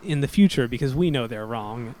us in the future because we know they're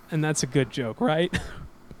wrong, and that's a good joke, right?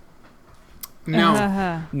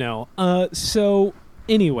 No. No. So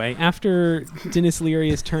anyway, after Dennis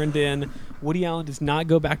Leary is turned in, Woody Allen does not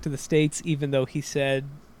go back to the States, even though he said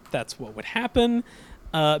that's what would happen.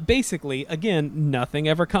 Basically, again, nothing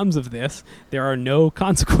ever comes of this. There are no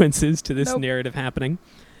consequences to this Nope. narrative happening.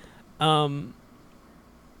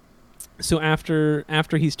 So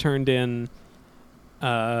after he's turned in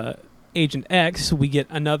Agent X, we get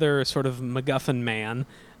another sort of MacGuffin man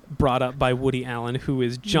brought up by Woody Allen, who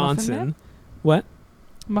is Johnson. Man? What?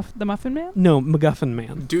 The Muffin Man? No, MacGuffin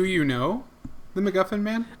man. Do you know the MacGuffin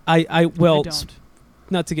Man? I I don't. don't.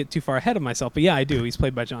 Not to get too far ahead of myself, but yeah, I do. He's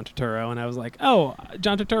played by John Turturro, and I was like, oh,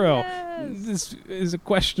 John Turturro. Yes. This is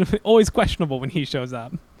always questionable when he shows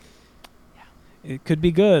up. Yeah. It could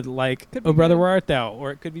be good, like Could be Oh Brother good. Where Art Thou,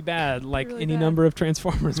 or it could be bad, like Really any bad. number of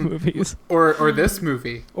Transformers movies. Or this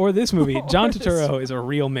movie? Or this movie. John Or this- Turturro is a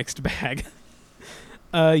real mixed bag.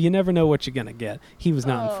 You never know what you're going to get. He was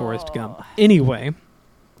not in Forrest Gump. Oh. Anyway,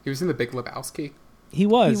 He was in The Big Lebowski. he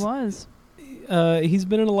was. He was. He's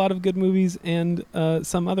been in a lot of good movies and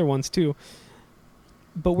some other ones too.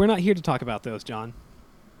 But we're not here to talk about those, John.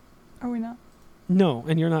 Are we not? No,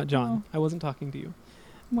 and you're not John. Oh. I wasn't talking to you.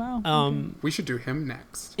 Wow. Okay. We should do him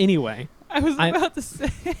next. Anyway, I was about to say.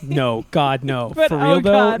 no, God, no. But, For oh, real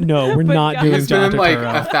though, God. no, we're But not God. doing He's John been in like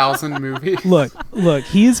Turturro. 1,000 movies. Look,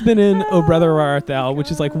 he's been in Oh Brother Where Art Thou, which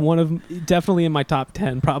is like one of, definitely in my top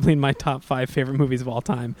 10, probably in my top 5 favorite movies of all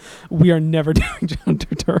time. We are never doing John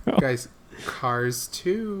Turturro. Guys, Cars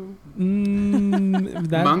 2.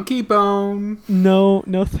 That, Monkey Bone. no,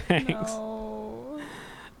 thanks. No.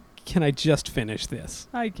 Can I just finish this?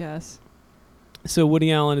 I guess. So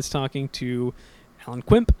Woody Allen is talking to Alan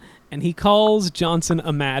Quimp, and he calls Johnson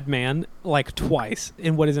a madman like twice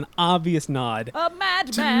in what is an obvious nod. A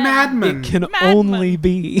madman. To Madman. It can Madman. only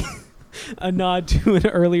be a nod to an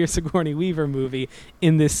earlier Sigourney Weaver movie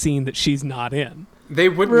in this scene that she's not in. They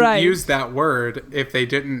wouldn't Right. use that word if they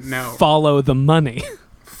didn't know. Follow the money.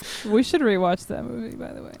 We should rewatch that movie,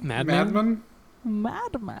 by the way. Madman? Madman?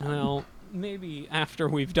 Madman. Well, maybe after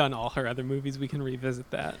we've done all her other movies, we can revisit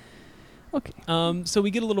that. Okay. So we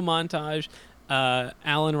get a little montage.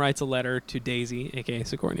 Alan writes a letter to Daisy, aka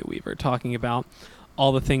Sigourney Weaver, talking about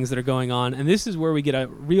all the things that are going on. And this is where we get a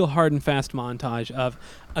real hard and fast montage of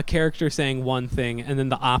a character saying one thing and then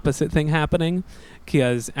the opposite thing happening.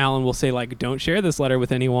 Because Alan will say, like, don't share this letter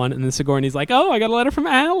with anyone. And then Sigourney's like, oh, I got a letter from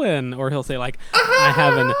Alan. Or he'll say, like, I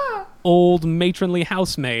have an old matronly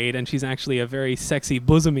housemaid. And she's actually a very sexy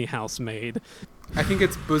bosomy housemaid. I think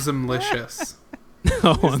it's Bosomlicious.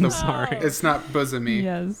 Oh, I'm not. sorry. It's not bosomy.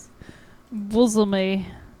 Yes. Bosomy.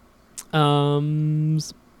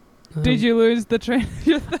 Did you lose the train?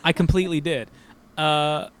 I completely did.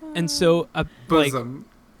 And so, like, Bosom.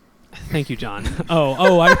 thank you, John.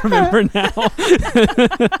 Oh, I remember now.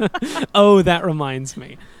 Oh, that reminds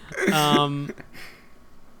me.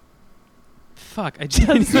 Fuck, I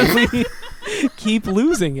genuinely keep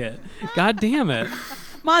losing it. God damn it.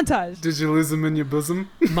 Montage. Did you lose them in your bosom?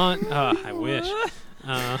 I wish.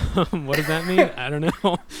 What does that mean? I don't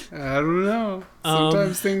know. I don't know.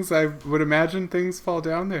 Sometimes things, I would imagine things fall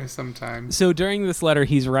down there sometimes. So during this letter,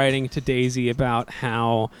 he's writing to Daisy about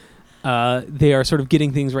how they are sort of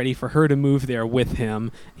getting things ready for her to move there with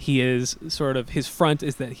him. He is sort of, his front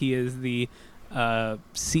is that he is the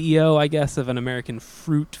CEO, I guess, of an American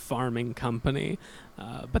fruit farming company.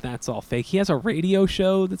 But that's all fake. He has a radio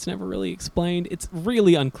show that's never really explained. It's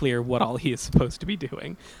really unclear what all he is supposed to be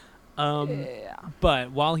doing.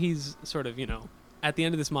 But while he's sort of, at the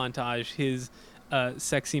end of this montage, his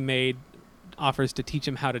sexy maid offers to teach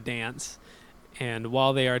him how to dance. And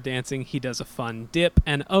while they are dancing, he does a fun dip.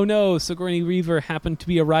 And oh no, Sigourney Weaver happened to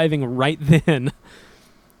be arriving right then.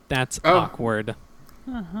 That's awkward.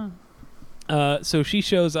 So she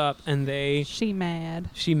shows up and She mad.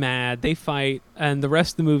 They fight, and the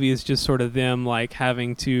rest of the movie is just sort of them like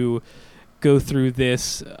having to go through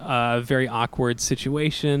this very awkward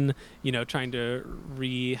situation, trying to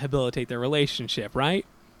rehabilitate their relationship, right?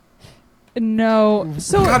 No.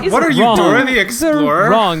 So God, is what it are you, wrong? Dora the Explorer?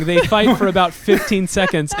 Wrong. They fight for about 15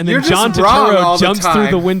 seconds, and then You're just John wrong Turturro all the jumps through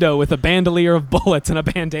time. the window with a bandolier of bullets and a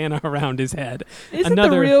bandana around his head. Isn't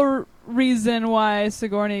the real reason why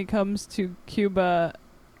Sigourney comes to Cuba,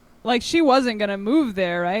 like, she wasn't going to move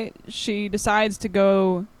there, right? She decides to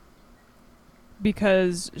go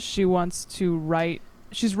because she wants to write.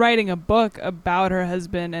 She's writing a book about her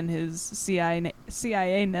husband and his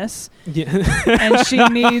CIA-ness. Yeah. And she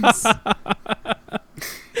needs...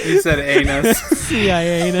 You said anus.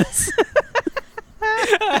 CIA-ness.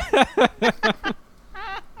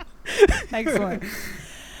 Excellent.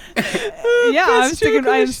 Yeah, I'm sticking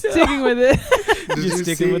with it. You're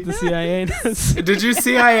sticking with the CIA-ness. Did you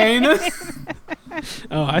see anus?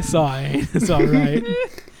 Oh, I saw anus. All right.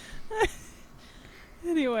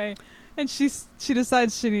 Anyway, and she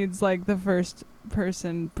decides she needs like the first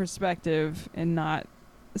person perspective and not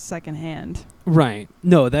secondhand. Right.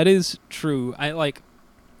 No, that is true.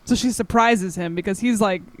 So she surprises him because he's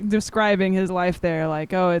like describing his life there,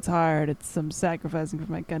 like, oh, it's hard, it's some sacrificing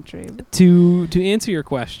for my country. To answer your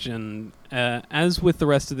question, as with the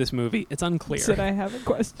rest of this movie, it's unclear. Should I have a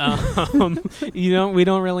question? We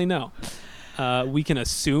don't really know. We can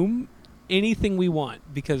assume anything we want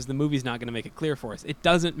because the movie's not going to make it clear for us. It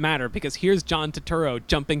doesn't matter because here's John Turturro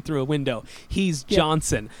jumping through a window. He's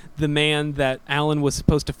Johnson, the man that Alan was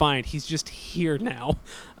supposed to find. He's just here now.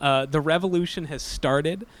 The revolution has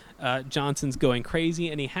started. Johnson's going crazy,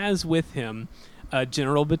 and he has with him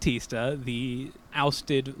General Batista, the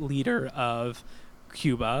ousted leader of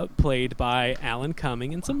Cuba, played by Alan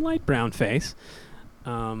Cumming in some light brown face.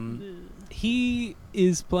 He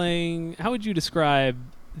is playing... How would you describe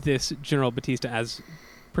this General Batista as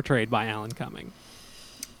portrayed by Alan Cumming?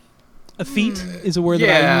 Effete is a word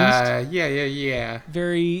that I used. Yeah.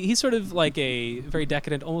 He's sort of like a very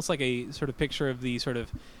decadent, almost like a sort of picture of the sort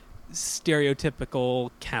of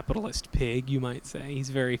stereotypical capitalist pig, you might say.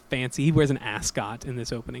 He's very fancy. He wears an ascot in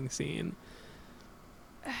this opening scene.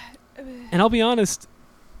 And I'll be honest,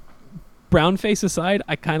 brown face aside,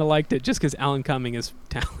 I kind of liked it just because Alan Cumming is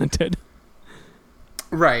talented.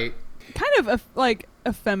 Right. Kind of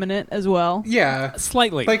effeminate as well. Yeah.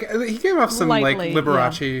 Slightly. Like, he gave off some Lightly,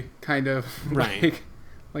 Liberace kind of Right.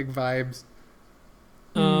 like vibes.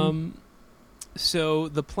 So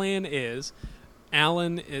the plan is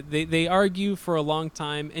Alan, they argue for a long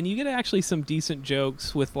time, and you get actually some decent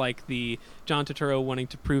jokes with like the John Turturro wanting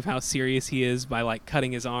to prove how serious he is by like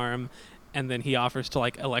cutting his arm, and then he offers to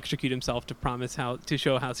like electrocute himself to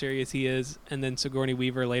show how serious he is, and then Sigourney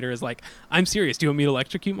Weaver later is like, "I'm serious. Do you want me to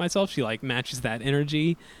electrocute myself?" She like matches that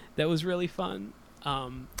energy. That was really fun.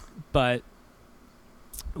 But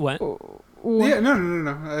what? Yeah,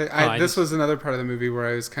 no. This was another part of the movie where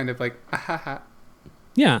I was kind of like, ha.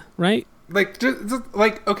 Yeah, right. Like, just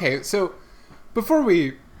like, okay, so before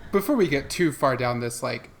we get too far down this,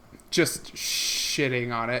 like, just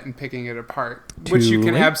shitting on it and picking it apart, which you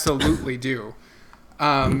can absolutely do.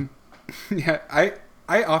 Yeah, I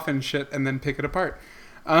often shit and then pick it apart.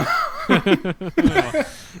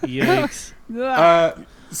 Yikes.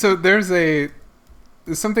 So there's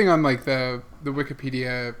something on like the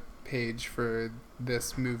Wikipedia page for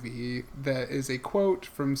this movie that is a quote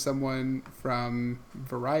from someone from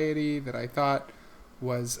Variety that I thought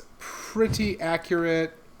was pretty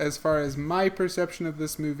accurate as far as my perception of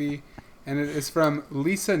this movie, and it is from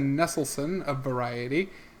Lisa Nesselson of Variety,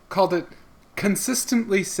 called it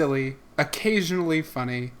consistently silly, occasionally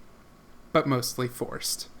funny, but mostly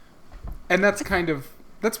forced. And that's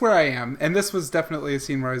where I am, and this was definitely a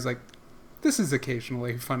scene where I was like, this is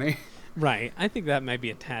occasionally funny. Right. I think that might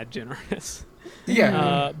be a tad generous.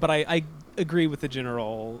 Yeah. But I agree with the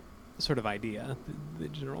general sort of idea, the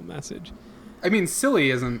general message. I mean, silly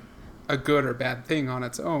isn't a good or bad thing on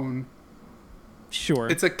its own. Sure.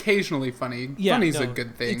 It's occasionally funny. Yeah, Funny's no, a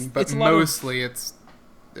good thing, it's but a lot of- mostly it's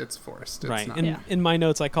forced. It's right. not. In my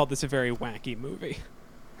notes, I called this a very wacky movie.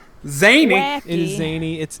 Zany. Wacky. It is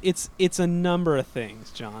zany. It's a number of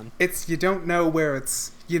things, John. It's you don't know where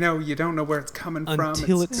it's you don't know where it's coming from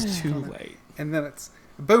Until it's too coming- late. and then it's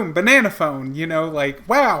boom, banana phone. Like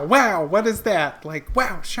wow, what is that? Like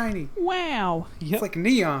wow, shiny. Wow. Yep. It's like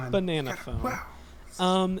neon. Banana phone.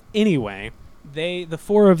 Wow. Anyway, the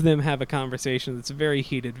four of them have a conversation that's very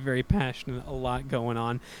heated, very passionate, a lot going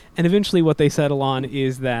on, and eventually what they settle on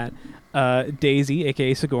is that Daisy,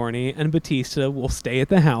 aka Sigourney, and Batista will stay at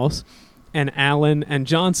the house, and Alan and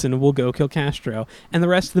Johnson will go kill Castro. And the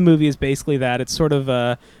rest of the movie is basically that. It's sort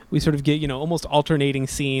of we sort of get almost alternating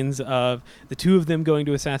scenes of the two of them going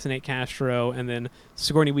to assassinate Castro, and then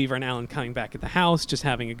Sigourney Weaver and Alan coming back at the house, just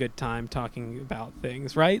having a good time talking about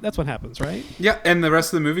things. Right? That's what happens, right? Yeah, and the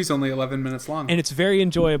rest of the movie's only 11 minutes long. And it's very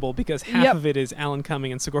enjoyable because half Yep. of it is Alan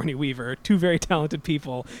Cumming and Sigourney Weaver, two very talented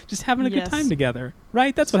people, just having a good Yes. time together.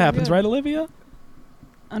 Right? That's what So happens, good. right, Olivia?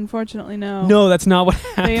 Unfortunately, no. No, that's not what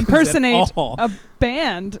happens. They impersonate at all. a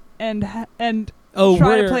band and Oh,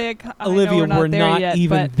 try to we're- play a. I know Olivia, we're there not yet,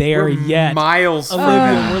 even but there We're yet. miles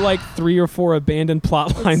Olivia, from we're like 3 or 4 abandoned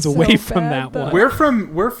plot lines so away from bad, that though. one.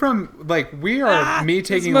 We're from like we are me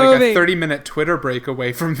taking like movie. a 30-minute Twitter break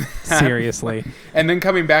away from that. Seriously. And then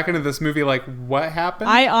coming back into this movie like what happened?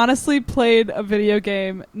 I honestly played a video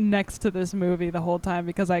game next to this movie the whole time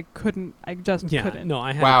because I couldn't. I just Yeah, couldn't. no,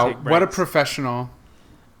 I had wow, to take what a breaks. professional.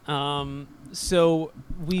 So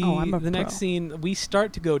I'm a the next pro. scene, we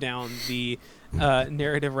start to go down the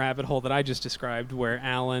narrative rabbit hole that I just described, where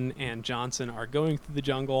Alan and Johnson are going through the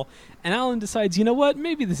jungle, and Alan decides, you know what,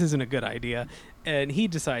 maybe this isn't a good idea, and he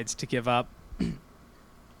decides to give up.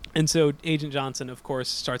 And so Agent Johnson, of course,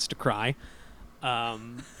 starts to cry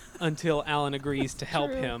until Alan agrees to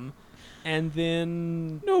help true. him. And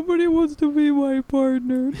then nobody wants to be my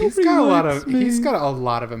partner. He's got a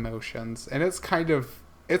lot of emotions, and it's kind of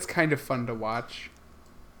fun to watch.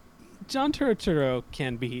 John Turturro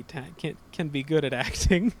can be good at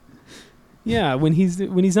acting. Yeah, when he's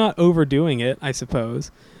not overdoing it, I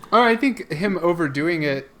suppose. Oh, I think him overdoing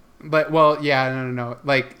it, but well, yeah, no.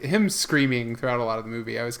 Like him screaming throughout a lot of the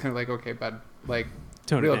movie, I was kind of like, okay, bud, like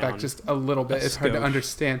Tone reel it it down. back just a little bit. A It's hard to skosh.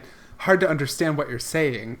 understand. Hard to understand what you're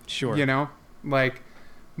saying. Sure. Like,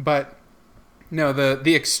 but no,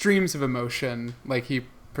 the extremes of emotion, like he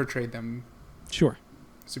portrayed them Sure.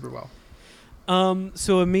 super well.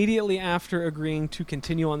 So immediately after agreeing to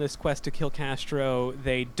continue on this quest to kill Castro,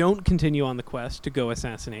 they don't continue on the quest to go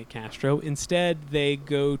assassinate Castro. Instead, they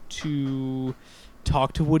go to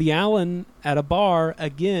talk to Woody Allen at a bar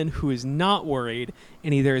again, who is not worried,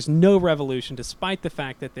 and there is no revolution, despite the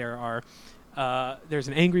fact that there's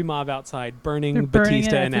an angry mob outside burning They're burning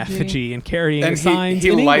Batista an in effigy. effigy and carrying And signs he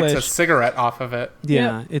in lights English. a cigarette off of it.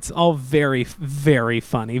 Yeah, it's all very, very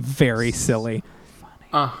funny, very silly.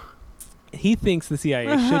 He thinks the CIA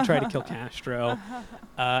should try to kill Castro.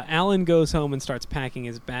 Alan goes home and starts packing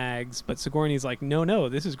his bags, but Sigourney's like, no,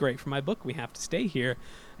 this is great for my book. We have to stay here.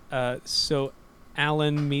 So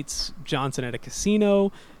Alan meets Johnson at a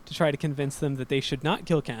casino to try to convince them that they should not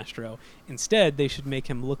kill Castro. Instead, they should make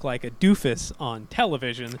him look like a doofus on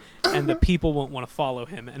television, and the people won't want to follow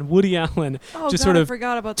him. And Woody Allen just sort I of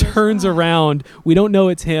forgot about this. turns around. We don't know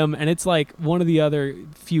it's him, and it's like one of the other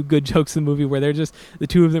few good jokes in the movie where they're just the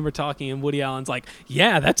two of them are talking, and Woody Allen's like,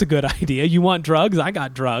 "Yeah, that's a good idea. You want drugs? I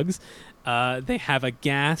got drugs." They have a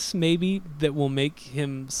gas maybe that will make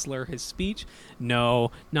him slur his speech.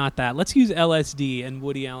 No, not that. Let's use LSD, and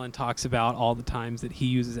Woody Allen talks about all the times that he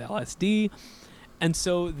uses LSD, and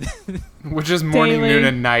so Which is morning, Daily. noon,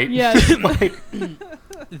 and night. Yes. Like,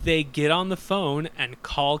 they get on the phone and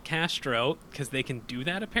call Castro because they can do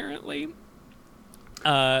that apparently.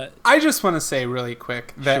 I just want to say really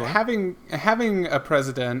quick that Sure. having a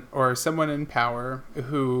president or someone in power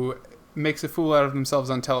who makes a fool out of themselves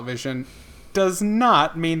on television does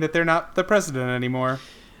not mean that they're not the president anymore.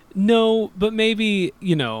 No, but maybe,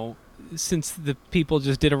 since the people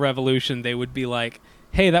just did a revolution, they would be like,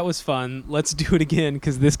 hey, that was fun. Let's do it again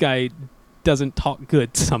because this guy doesn't talk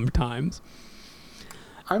good sometimes.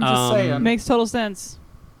 I'm just saying. Makes total sense.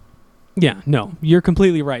 Yeah, no, you're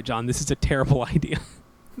completely right, John. This is a terrible idea.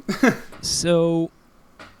 So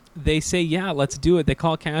they say, yeah, let's do it. They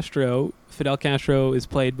call Castro. Fidel Castro is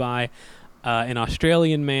played by an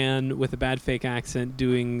Australian man with a bad fake accent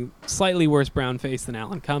doing slightly worse brown face than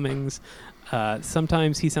Alan Cummings.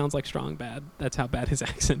 Sometimes he sounds like Strong Bad. That's how bad his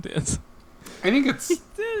accent is. I think it's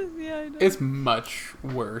Yeah, I know. It's much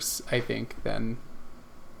worse, I think, than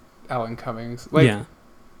Alan Cummings. yeah.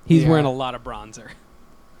 He's yeah. wearing a lot of bronzer.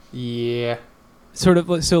 Yeah. Sort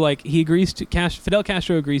of, so like he agrees to Fidel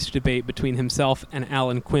Castro agrees to debate between himself and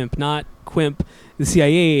Alan Quimp, not Quimp, the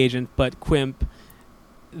CIA agent, but Quimp,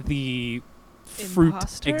 the fruit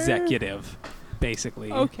Imposter? executive,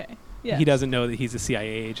 basically. Okay. Yeah. He doesn't know that he's a CIA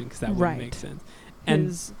agent because that wouldn't make sense. And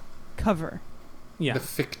His cover. yeah, The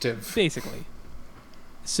fictive. basically.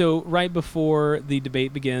 So right before the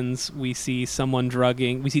debate begins, we see someone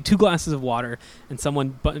drugging. We see 2 glasses of water, and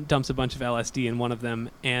someone dumps a bunch of LSD in one of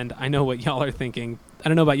them. And I know what y'all are thinking. I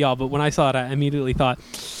don't know about y'all, but when I saw it, I immediately thought,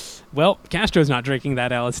 well, Castro's not drinking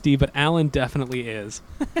that LSD, but Alan definitely is.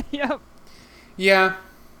 Yep. Yeah.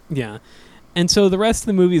 Yeah. And so the rest of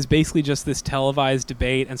the movie is basically just this televised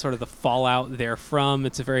debate and sort of the fallout therefrom.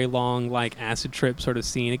 It's a very long, like, acid trip sort of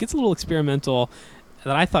scene. It gets a little experimental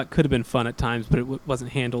that I thought could have been fun at times, but it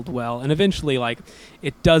wasn't handled well. And eventually, like,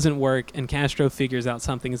 it doesn't work, and Castro figures out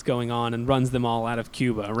something is going on and runs them all out of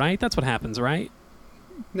Cuba, right? That's what happens, right?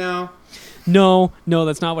 No. No,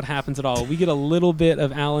 that's not what happens at all. We get a little bit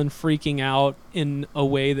of Alan freaking out in a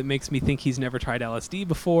way that makes me think he's never tried LSD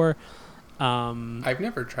before. I've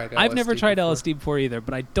never tried LSD I've never tried before. LSD before either,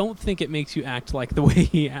 but I don't think it makes you act like the way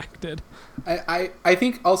he acted. I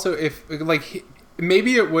think also if, like,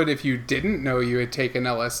 maybe it would if you didn't know you had taken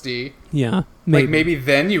LSD. Yeah, Like, maybe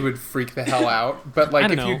then you would freak the hell out. But, like,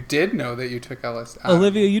 I if don't you know. did know that you took LSD... I don't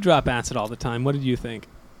Olivia, know. you drop acid all the time. What did you think?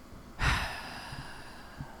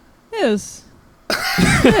 Yes.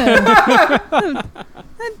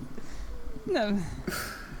 No.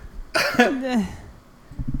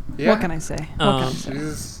 Yeah. What can I say? What can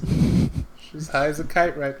I say? She's high as a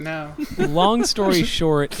kite right now. Long story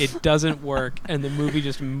short, it doesn't work, and the movie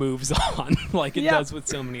just moves on like it Yep. does with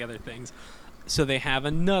so many other things. So they have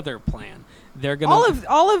another plan. They're gonna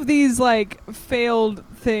All of these like failed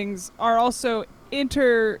things are also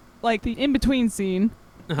like the in between scene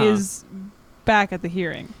Uh-huh. is back at the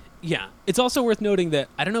hearing. Yeah. It's also worth noting that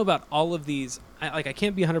I don't know about all of these. I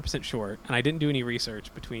can't be 100% sure, and I didn't do any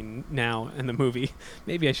research between now and the movie.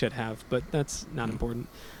 Maybe I should have, but that's not important.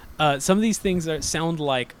 Some of these things sound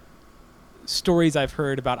like stories I've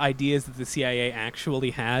heard about ideas that the CIA actually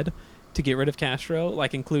had to get rid of Castro,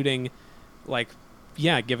 like including, like,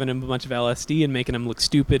 yeah, giving him a bunch of LSD and making him look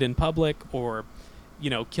stupid in public, or,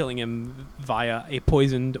 killing him via a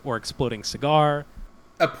poisoned or exploding cigar.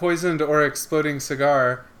 A poisoned or exploding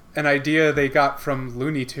cigar, an idea they got from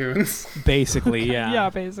Looney Tunes. Basically, yeah. Yeah,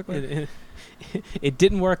 basically. It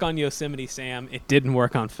didn't work on Yosemite Sam. It didn't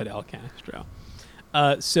work on Fidel Castro.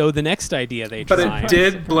 So the next idea they But tried... it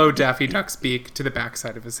did blow Daffy Duck's beak to the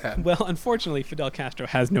backside of his head. Well, unfortunately, Fidel Castro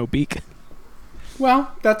has no beak.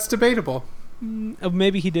 Well, that's debatable.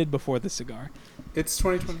 Maybe he did before the cigar. It's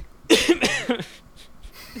 2020.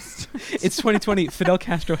 It's 2020. Fidel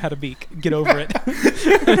Castro had a beak. Get over it.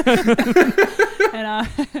 And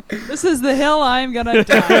this is the hill I'm gonna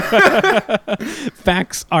die.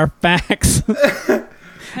 Facts are facts.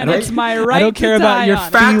 And it's my right I don't care to about die your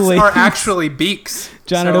on. Facts feelings. are actually beaks.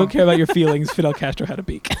 John, I so- don't care about your feelings. Fidel Castro had a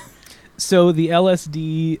beak. So the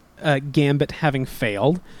LSD gambit having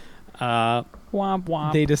failed, Womp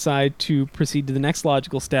womp. they decide to proceed to the next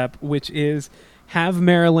logical step, which is have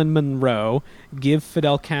Marilyn Monroe give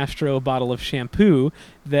Fidel Castro a bottle of shampoo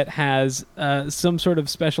that has some sort of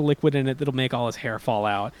special liquid in it that'll make all his hair fall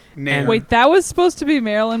out. Nair. Wait, that was supposed to be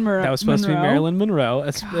Marilyn Monroe. That was supposed to be Marilyn Monroe.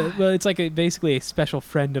 God. Well, it's like basically a special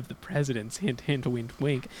friend of the president's. Hint, hint, wink,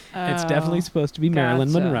 wink. It's Oh, definitely supposed to be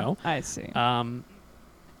Marilyn gotcha. Monroe. I see.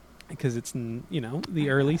 Because it's the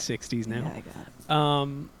early 60s now. Yeah, I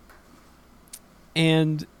got it.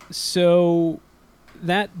 And so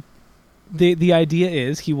that the idea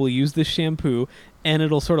is he will use this shampoo and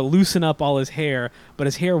it'll sort of loosen up all his hair, but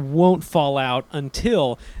his hair won't fall out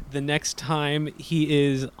until the next time he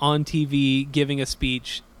is on TV giving a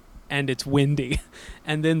speech and it's windy.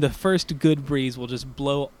 And then the first good breeze will just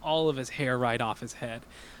blow all of his hair right off his head.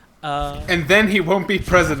 And then he won't be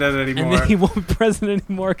president anymore. And then he won't be president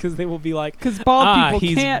anymore because they will be like, Because bald people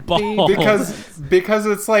he's can't bald. be. because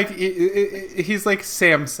it's like he's like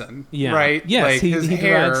Samson, Yeah. right? Yes, like he his derives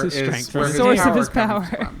hair his strength is from where his his source of power his comes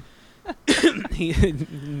power.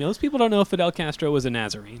 from. Most people don't know Fidel Castro was a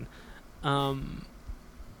Nazarene.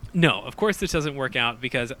 No, of course this doesn't work out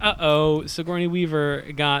because, Sigourney Weaver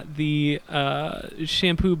got the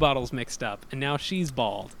shampoo bottles mixed up, and now she's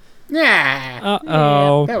bald. Yeah,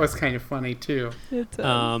 that was kind of funny too.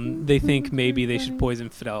 They think maybe they should poison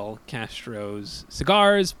Fidel Castro's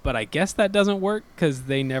cigars, but I guess that doesn't work because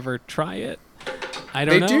they never try it. I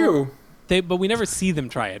don't know. But we never see them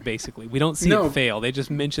try it. Basically, we don't see No. it fail. They just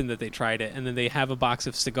mention that they tried it, and then they have a box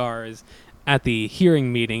of cigars at the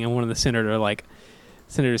hearing meeting, and one of the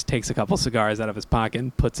senators takes a couple cigars out of his pocket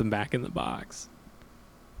and puts them back in the box.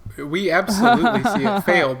 We absolutely see it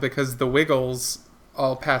fail because the Wiggles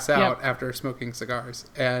all pass out after smoking cigars.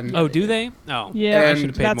 And Oh, do they? Oh, Yeah, I And should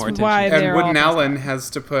have paid that's more attention. why and they're Wooden all Allen has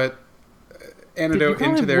to put antidote call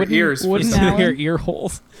into him their Wooden- ears. Wooden for Into Allen? their ear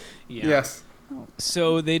holes. Yeah. Yes.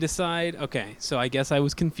 So they decide, okay, so I guess I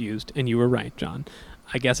was confused, and you were right, John.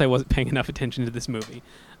 I guess I wasn't paying enough attention to this movie.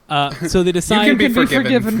 So they decide can be Could be forgiven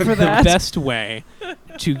forgiven for for the that. best way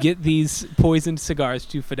to get these poisoned cigars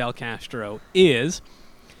to Fidel Castro is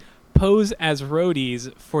pose as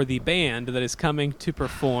roadies for the band that is coming to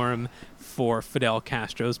perform for Fidel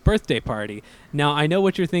Castro's birthday party. Now, I know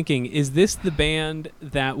what you're thinking. Is this the band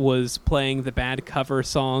that was playing the bad cover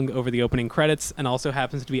song over the opening credits and also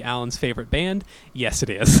happens to be Alan's favorite band? Yes, it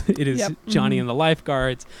is. It is Yep. Johnny and the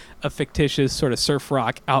Lifeguards, a fictitious sort of surf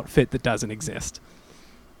rock outfit that doesn't exist.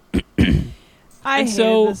 I And hated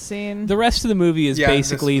so this scene. The rest of the movie is Yeah,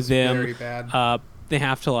 basically this was them. very bad. They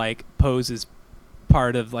have to like pose as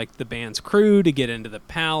part of like the band's crew to get into the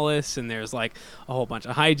palace, and there's like a whole bunch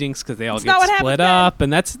of hijinks because they all It's get not what split happens, man. up,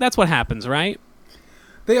 and that's what happens, right?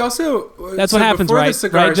 They also... That's so what happens, before the right?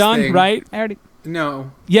 cigars Right, John? thing- Right? I already.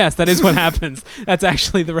 No. Yes, that is what happens. That's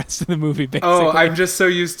actually the rest of the movie, basically. Oh, I'm just so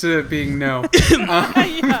used to being no.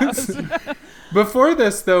 Yes. Before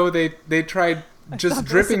this, though, they tried just stopped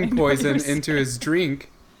dripping listening to what you poison were saying. into his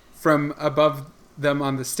drink from above them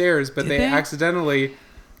on the stairs, but Did they they? accidentally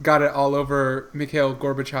got it all over Mikhail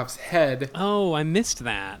Gorbachev's head, Oh, I missed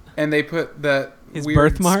that. and they put the His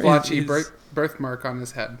weird birthmark? splotchy His- birthmark on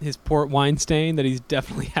his head, His port wine stain that he's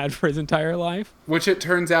definitely had for his entire life. which it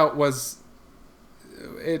turns out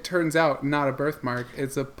not a birthmark;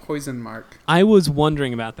 it's a poison mark. I was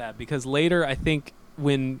wondering about that because later, I think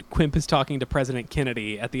when Quimp is talking to President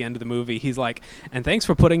Kennedy at the end of the movie, he's like, and thanks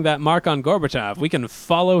for putting that mark on Gorbachev. We can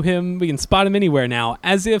follow him. We can spot him anywhere now.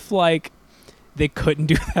 As if, like, they couldn't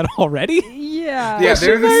do that already. Yeah. Yeah,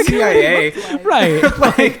 they're the CIA. Right.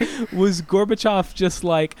 Like, was Gorbachev just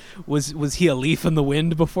like, was he a leaf in the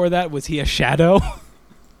wind before that? Was he a shadow?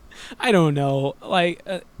 I don't know. Like,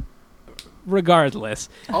 regardless.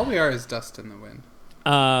 All we are is dust in the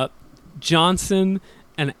wind. Johnson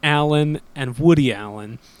and Allen and Woody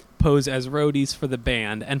Allen pose as roadies for the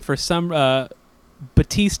band, and for some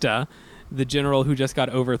Batista, the general who just got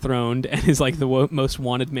overthrown and is like the most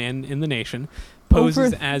wanted man in the nation,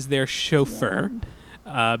 poses as their chauffeur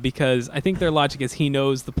because I think their logic is he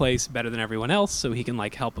knows the place better than everyone else, so he can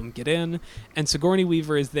like help them get in, and Sigourney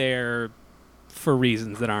Weaver is there for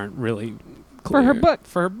reasons that aren't really clear.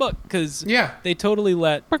 For her book, because Yeah. they totally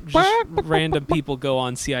let just random people go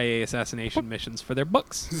on CIA assassination missions for their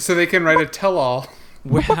books. So they can write a tell-all.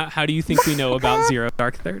 How do you think we know about Zero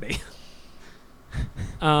Dark 30?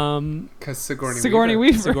 Because Sigourney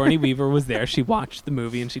Weaver. Sigourney Weaver was there. She watched the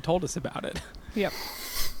movie and she told us about it. Yep.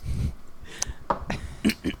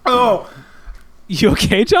 Oh, You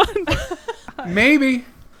okay, John? maybe.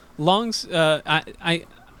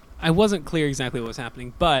 I wasn't clear exactly what was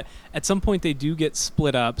happening, but at some point they do get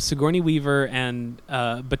split up. Sigourney Weaver and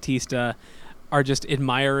Batista are just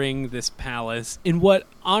admiring this palace in what,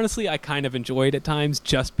 honestly, I kind of enjoyed at times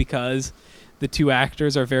just because the two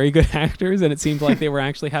actors are very good actors and it seemed like they were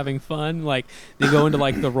actually having fun. Like, they go into,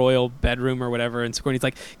 like, the royal bedroom or whatever, and Sigourney's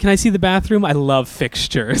like, can I see the bathroom? I love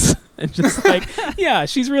fixtures. And just like, yeah,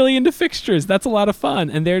 she's really into fixtures. That's a lot of fun.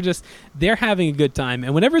 And they're having a good time.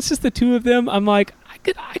 And whenever it's just the two of them, I'm like,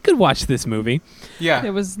 I could watch this movie. Yeah. It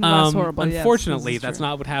was less horrible. Yes, Unfortunately, this is that's true.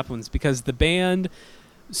 not what happens because the band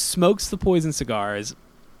smokes the poison cigars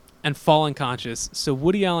and fall unconscious. So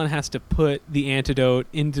Woody Allen has to put the antidote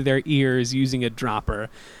into their ears using a dropper.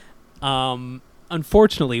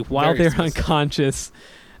 Unfortunately, while Very they're specific. unconscious,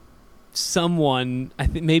 someone, I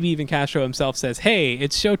think maybe even Castro himself, says, "Hey,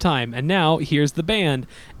 it's showtime!" And now here's the band.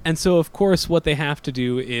 And so, of course, what they have to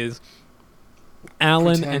do is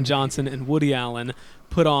Allen Pretend. and Johnson and Woody Allen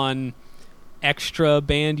put on extra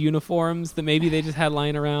band uniforms that maybe they just had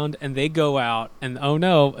lying around, and they go out, and oh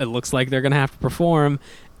no, it looks like they're going to have to perform.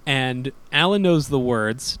 And Allen knows the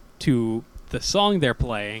words to the song they're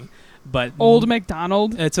playing, but Old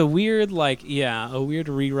MacDonald. it's a weird, a weird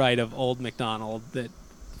rewrite of Old MacDonald that,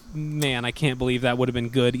 man, I can't believe that would have been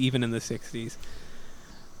good even in the 60s.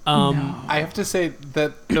 No. I have to say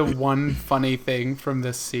that the one funny thing from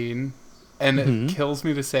this scene, and Mhm. it kills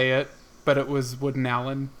me to say it, but it was Wooden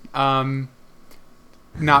Allen.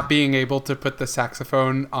 not being able to put the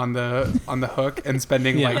saxophone on the hook and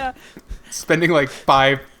spending Yeah. like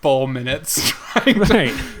 5 full minutes trying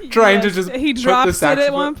Right. to Yes, just he put the drops it at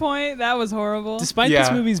saxophone- one point. That was horrible. Despite this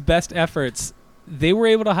Yeah. movie's best efforts, they were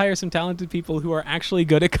able to hire some talented people who are actually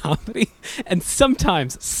good at comedy, and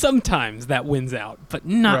sometimes that wins out, but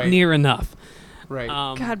not Right. near enough. Right.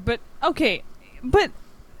 God, but okay, but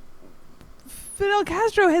Fidel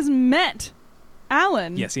Castro has met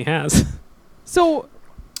Alan. Yes, he has. So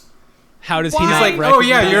How does Why? he not He's like, recognize oh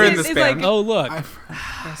yeah, you're in It's this like- band. Oh, look.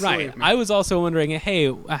 That's Right. sweet, man. I was also wondering,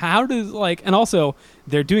 hey, how does and also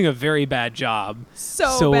they're doing a very bad job.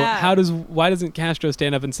 so bad. Why doesn't Castro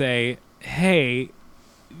stand up and say, "Hey,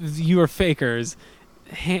 you are fakers.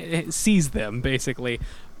 Seize them," basically.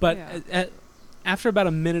 But Yeah. after about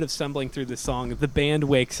a minute of stumbling through the song, the band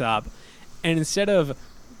wakes up, and instead of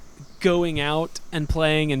going out and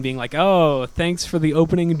playing and being like, "Oh, thanks for the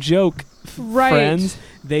opening joke, Right. friends,"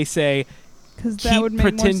 they say, Because that keep would make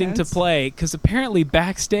more pretending to sense. play, because apparently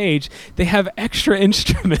backstage they have extra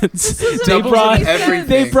instruments. This doesn't They make brought any sense. everything.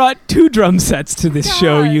 they brought 2 drum sets to this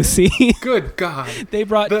show. You God. see, Good God. they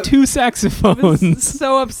brought The- 2 I was saxophones.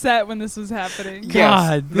 so upset when this was happening.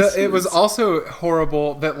 God, Yes. this It was is- also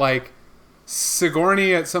horrible that like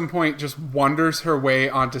Sigourney at some point just wanders her way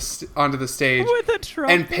onto the stage With a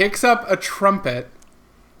trumpet. and picks up a trumpet,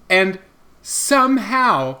 and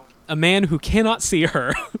somehow A man who cannot see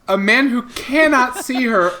her. a man who cannot see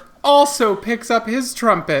her also picks up his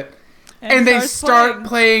trumpet, and they starts start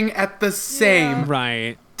playing at the same Yeah.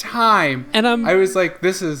 Right. time. And I was like,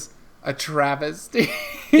 this is a travesty.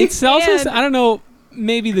 It also, And- I don't know,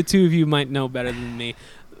 maybe the two of you might know better than me,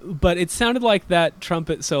 but it sounded like that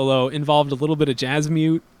trumpet solo involved a little bit of jazz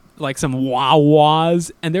mute, like some wah-wahs,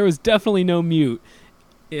 and there was definitely no mute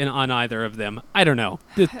on either of them. I don't know.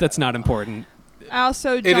 That's not important.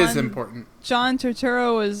 Also, It is important. John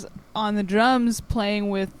Turturro was on the drums playing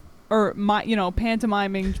with,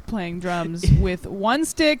 pantomiming playing drums with one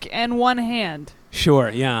stick and one hand. Sure,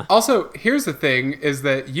 yeah. Also, here's the thing: is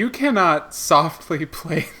that you cannot softly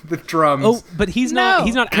play the drums Oh, but he's No.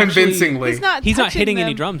 not actually... convincingly. He's not. He's not touching hitting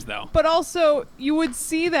any them, drums, though. But also, you would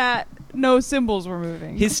see that no cymbals were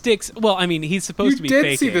moving. His sticks... Well, I mean, he's supposed You to be did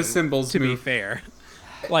faking, see the cymbals to be move. fair.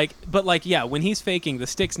 Yeah, when he's faking, the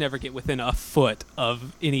sticks never get within a foot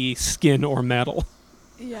of any skin or metal.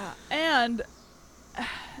 Yeah, and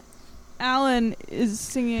Alan is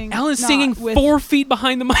singing. Alan's not singing with 4 feet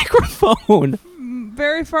behind the microphone.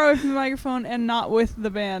 very far away from the microphone and not with the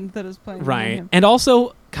band that is playing. behind Right. him. And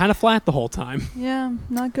also kind of flat the whole time. Yeah,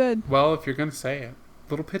 not good. Well, if you're gonna say it, a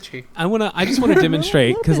little pitchy. I just want to demonstrate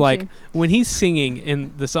Little because like pitchy. when he's singing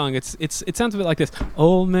in the song, it sounds a bit like this.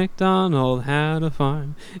 Old MacDonald had a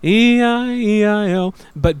farm, E-I-E-I-O.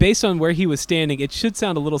 But based on where he was standing, it should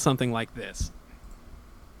sound a little something like this.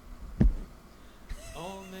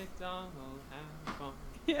 Old MacDonald had a farm,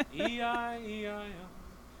 Yeah. E-I-E-I-O,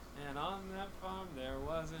 and on that farm there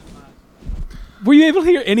wasn't much. Were you able to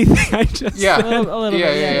hear anything I just Yeah. said? A little bit.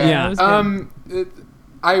 Yeah. Yeah. it was good.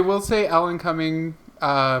 I will say Alan Cumming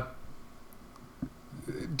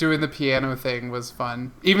doing the piano thing was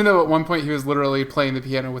fun. Even though at one point he was literally playing the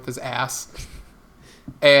piano with his ass,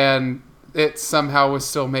 and it somehow was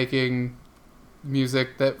still making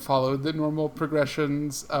music that followed the normal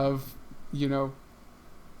progressions of,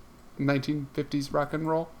 1950s rock and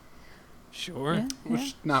roll, Sure. Yeah, which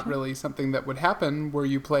yeah, not sure. really something that would happen were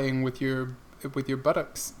you playing with your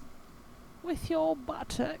buttocks With your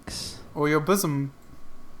buttocks. or your bosom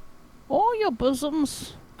Or your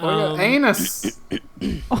bosoms. or your anus.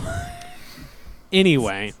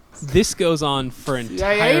 Anyway, this goes on for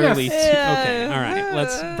Yeah, entirely... anus. Okay, all right,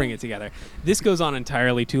 let's bring it together. This goes on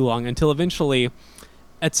entirely too long until eventually,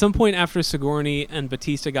 at some point after Sigourney and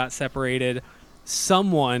Batista got separated,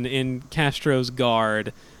 someone in Castro's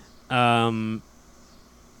guard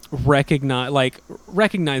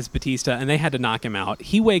recognized Batista, and they had to knock him out.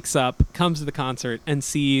 He wakes up, comes to the concert, and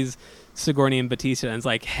sees Sigourney and Batista, and is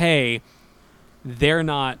like, hey, they're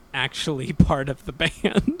not actually part of the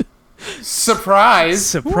band. Surprise!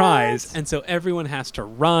 Surprise. And so everyone has to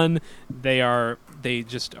run. They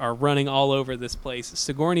just are running all over this place.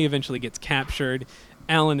 Sigourney eventually gets captured.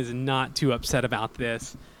 Alan is not too upset about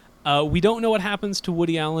this. We don't know what happens to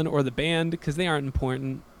Woody Allen or the band because they aren't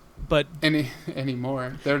important. But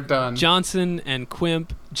Anymore. They're done. Johnson and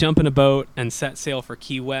Quimp jump in a boat and set sail for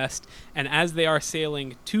Key West. And as they are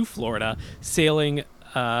sailing to Florida, sailing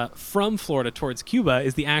from Florida towards Cuba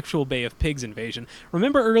is the actual Bay of Pigs invasion.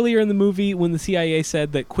 Remember earlier in the movie when the CIA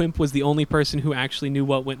said that Quimp was the only person who actually knew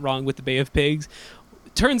what went wrong with the Bay of Pigs?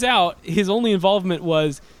 Turns out his only involvement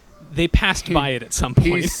was they passed by it at some He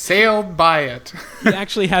point. sailed by it. He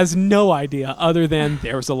actually has no idea other than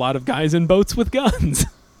there was a lot of guys in boats with guns.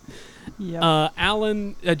 Yep.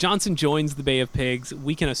 Alan Johnson joins the Bay of Pigs.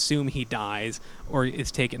 We can assume he dies or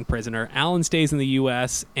is taken prisoner. Alan stays in the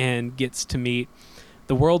U.S. and gets to meet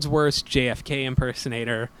the world's worst JFK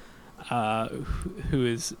impersonator, who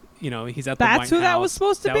is, he's at the White House. That's who that was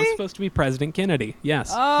supposed to be? That was supposed to be President Kennedy,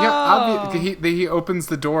 yes. Oh. Yeah, he opens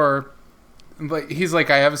the door. Like he's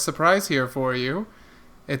like, I have a surprise here for you.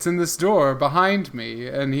 It's in this door behind me.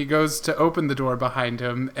 And he goes to open the door behind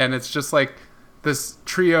him, and it's just like this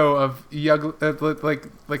trio of young,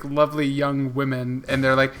 like lovely young women, and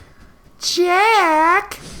they're like,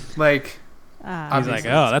 Jack, like. He's like,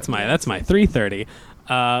 oh, that's my 3:30.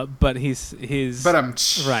 But his. But I'm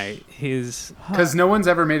right. His. Because no one's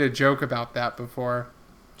ever made a joke about that before.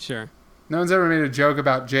 Sure. No one's ever made a joke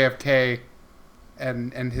about JFK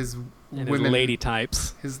and his and women, his lady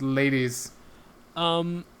types. his ladies.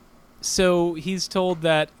 So he's told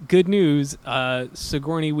that good news.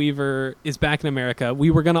 Sigourney Weaver is back in America. We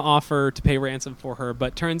were going to offer to pay ransom for her,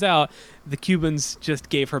 but turns out the Cubans just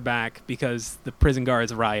gave her back because the prison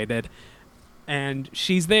guards rioted. And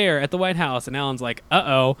she's there at the White House, and Alan's like,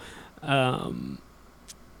 uh-oh. And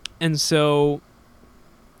so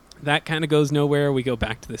that kind of goes nowhere. We go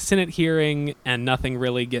back to the Senate hearing, and nothing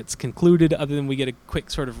really gets concluded other than we get a quick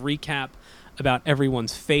sort of recap about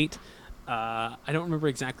everyone's fate. I don't remember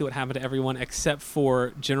exactly what happened to everyone except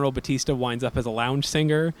for General Batista winds up as a lounge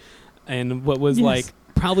singer, and what was like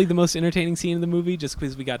probably the most entertaining scene in the movie, just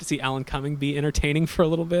because we got to see Alan Cumming be entertaining for a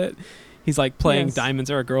little bit. He's like playing Diamonds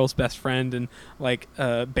Are a Girl's Best Friend and like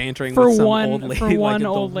bantering with some old lady,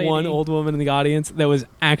 like one old woman in the audience. That was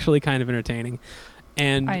actually kind of entertaining.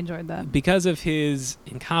 And I enjoyed that. Because of his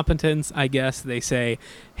incompetence, I guess they say,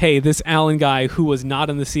 hey, this Alan guy who was not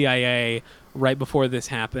in the CIA right before this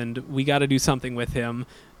happened, we got to do something with him.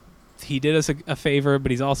 He did us a favor, but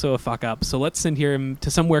he's also a fuck up. So let's send him to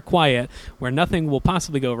somewhere quiet where nothing will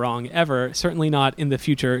possibly go wrong ever. Certainly not in the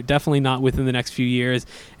future. Definitely not within the next few years.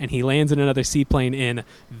 And he lands in another seaplane in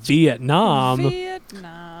Vietnam.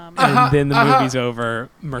 And then the movie's over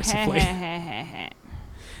mercifully. And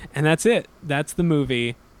that's it. That's the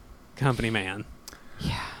movie, Company Man.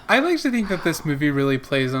 Yeah. I like to think that this movie really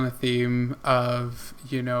plays on a theme of,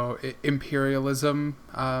 imperialism,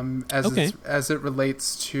 as it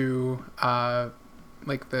relates to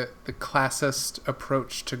like the classist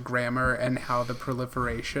approach to grammar and how the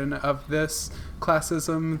proliferation of this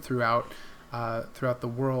classism throughout the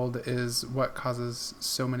world is what causes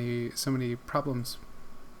so many problems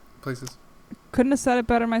places. Couldn't have said it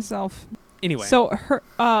better myself. Anyway. So her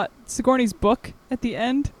Sigourney's book at the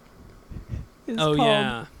end is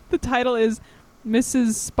called, the title is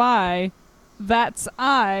Mrs. Spy, That's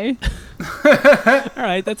I. All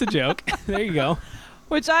right, that's a joke. There you go.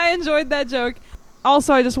 Which I enjoyed that joke.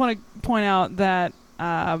 Also, I just want to point out that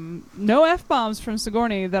no F-bombs from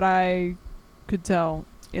Sigourney that I could tell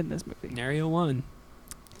in this movie. Nary one.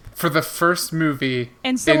 For the first movie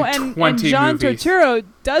and so, in 20 and John movies. Turturro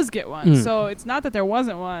does get one. So it's not that there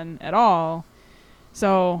wasn't one at all.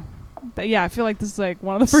 So, I feel like this is like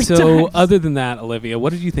one of the first times. So, other than that, Olivia,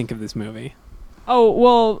 what did you think of this movie? Oh,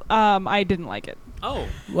 well, I didn't like it. Oh.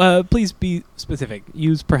 Please be specific.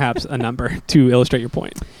 Use perhaps a number to illustrate your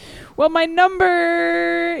point. Well, my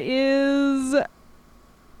number is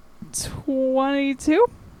 22.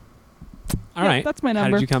 All right. That's my number.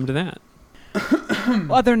 How did you come to that?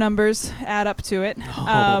 Other numbers add up to it.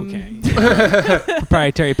 Okay.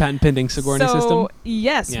 Proprietary patent pending Sigourney system?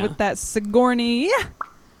 Yes, with that Sigourney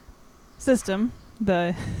system.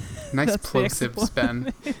 The nice plosive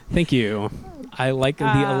spin. Thank you. I like the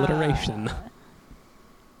alliteration.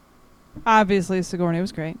 Obviously, Sigourney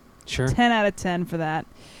was great. Sure. 10 out of 10 for that.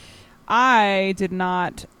 I did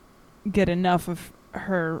not get enough of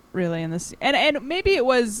her really in this. And maybe it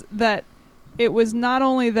was that it was not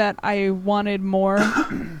only that I wanted more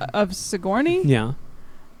of Sigourney. Yeah.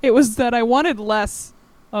 It was that I wanted less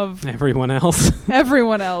of everyone else.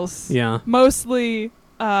 Everyone else. Yeah. Mostly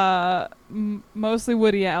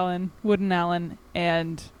Woody Allen,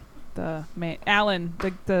 and the main Allen,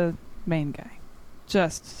 the main guy.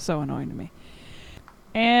 Just so annoying to me.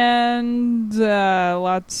 And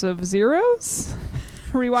lots of zeros.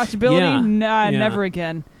 Rewatchability? Never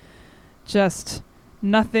again. Just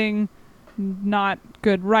nothing, not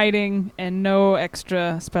good writing, and no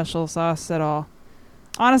extra special sauce at all.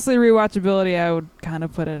 Honestly, rewatchability, I would kind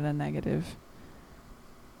of put it in a negative.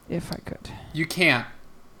 If I could. You can't.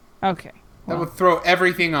 Okay. That would throw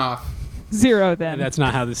everything off. 0 then. That's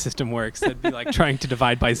not how the system works. That'd be like trying to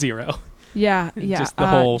divide by 0. Yeah. Just the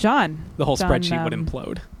whole John. The whole spreadsheet would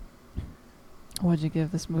implode. What'd you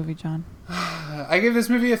give this movie, John? I give this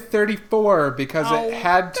movie a 34 because it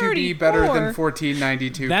had to be better than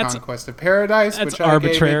 1492 Conquest of Paradise, That's which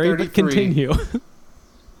arbitrary, I gave a 33. but continue.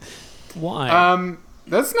 Why?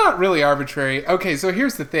 That's not really arbitrary. Okay, so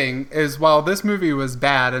here's the thing, is while this movie was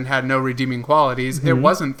bad and had no redeeming qualities, it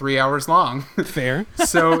wasn't 3 hours long. Fair.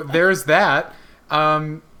 So there's that.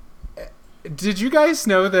 Did you guys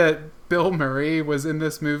know that Bill Murray was in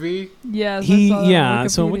this movie? Yes. I saw that on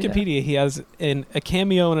So in Wikipedia he has a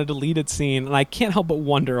cameo in a deleted scene, and I can't help but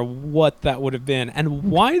wonder what that would have been and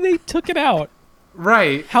why they took it out.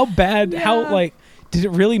 Right. How bad? Yeah. How did it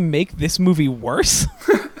really make this movie worse?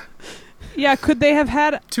 Yeah, could they have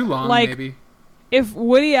had Too long, like, maybe. if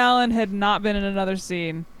Woody Allen had not been in another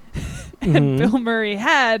scene and Bill Murray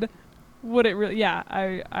had, would it really? Yeah,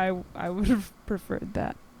 I would have preferred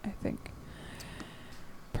that, I think,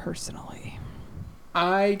 personally.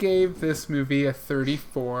 I gave this movie a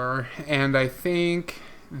 34, and I think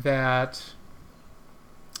that,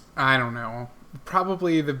 I don't know,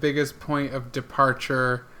 probably the biggest point of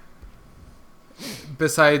departure,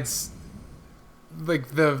 besides, like,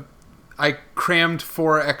 I crammed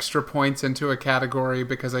 4 extra points into a category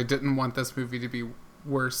because I didn't want this movie to be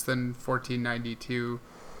worse than 1492.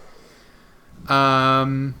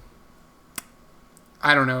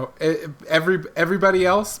 I don't know. Everybody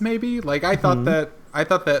else, maybe. Like I thought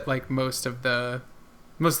that like most of the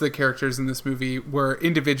characters in this movie were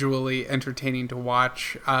individually entertaining to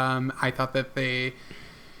watch. I thought that they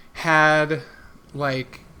had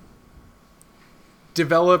like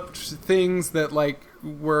developed things that like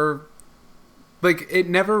were like, it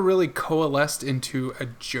never really coalesced into a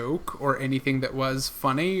joke or anything that was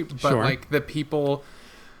funny, but Sure. like the people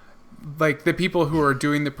who are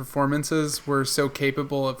doing the performances were so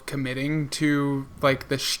capable of committing to like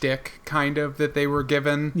the shtick kind of that they were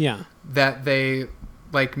given, Yeah. that they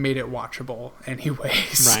like made it watchable anyway.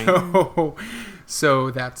 Right. So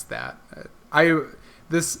that's that.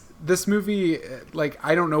 This movie, like,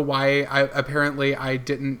 I don't know why. Apparently I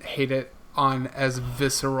didn't hate it on as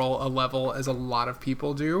visceral a level as a lot of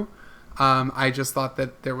people do. I just thought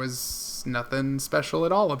that there was nothing special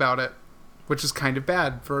at all about it, which is kind of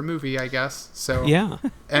bad for a movie, I guess. So Yeah.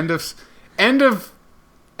 end of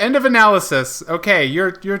analysis. Okay,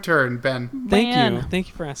 your turn, Ben. Thank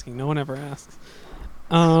you for asking. No one ever asks.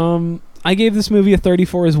 I gave this movie a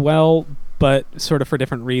 34 as well, but sort of for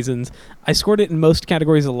different reasons. I scored it in most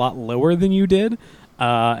categories a lot lower than you did.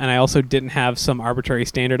 And I also didn't have some arbitrary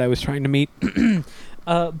standard I was trying to meet.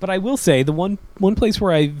 But I will say the one place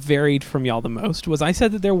where I varied from y'all the most was I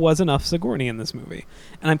said that there was enough Sigourney in this movie.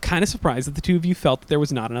 And I'm kind of surprised that the two of you felt that there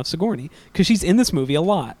was not enough Sigourney, because she's in this movie a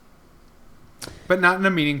lot. But not in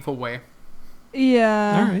a meaningful way.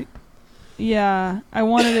 Yeah. All right. Yeah, I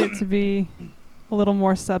wanted it to be a little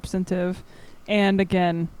more substantive, and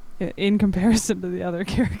again, in comparison to the other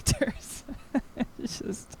characters, it's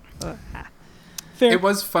just. Fair. It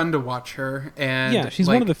was fun to watch her, and yeah, she's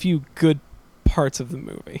like, one of the few good parts of the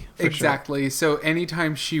movie. For exactly. So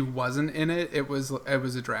anytime she wasn't in it, it was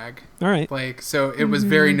a drag. Sure. All right. Like, so it was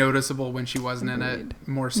very noticeable when she wasn't in Agreed. it,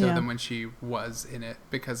 more so Yeah. than when she was in it,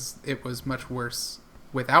 because it was much worse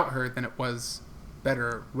without her than it was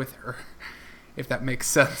better with her, if that makes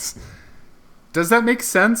sense. Does that make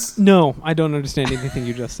sense? No, I don't understand anything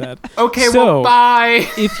you just said. Okay, So- well, bye.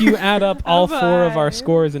 If you add up all 4 of our Bye.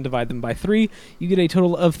 scores and divide them by 3, you get a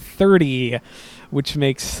total of 30, which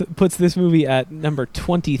puts this movie at number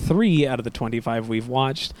 23 out of the 25 we've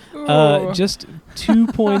watched. Ooh. Just 2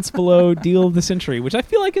 points below Deal of the Century, which I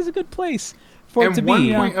feel like is a good place for it And to 1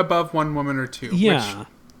 be. point above One Woman or Two. Yeah. Which,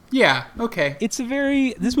 yeah, okay. This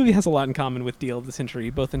movie has a lot in common with Deal of the Century,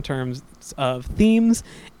 both in terms of themes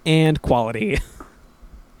and quality.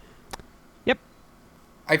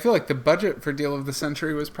 I feel like the budget for Deal of the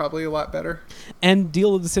Century was probably a lot better. And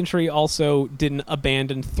Deal of the Century also didn't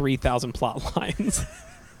abandon 3,000 plot lines.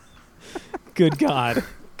 Good God.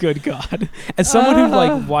 Good God. As someone who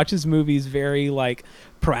like watches movies very like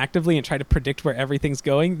proactively and try to predict where everything's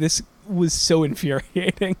going, this was so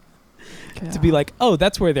infuriating. To be like, oh,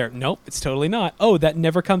 that's where they're. Nope, it's totally not. Oh, that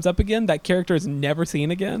never comes up again. That character is never seen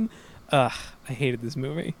again. Ugh, I hated this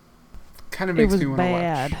movie. Kind of It makes was me want to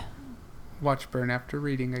bad. watch Burn After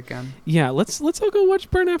Reading again. Yeah, let's all go watch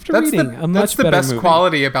Burn After Reading. That's the better best movie.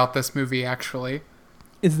 quality about this movie, actually.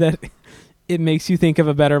 Is that it makes you think of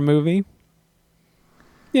a better movie.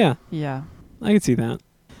 Yeah, Yeah. I could see that.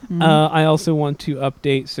 Mhm. I also want to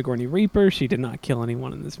update Sigourney Reaper. She did not kill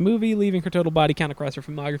anyone in this movie, leaving her total body count across her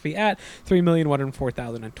filmography at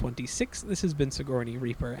 3,104,026. This has been Sigourney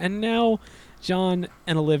Reaper. And now, John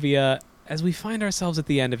and Olivia, as we find ourselves at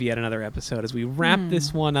the end of yet another episode, as we wrap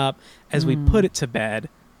this one up, as we put it to bed,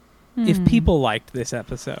 if people liked this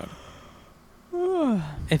episode,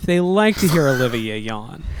 if they like to hear Olivia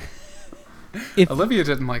yawn, if Olivia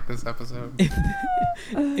didn't like this episode.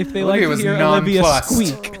 if they Olivia like to was hear Olivia nonplussed.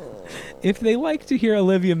 squeak, if they like to hear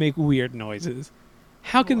Olivia make weird noises,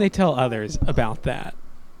 how can they tell others about that?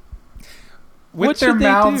 With What their should they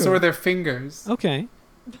mouths do? or their fingers. Okay.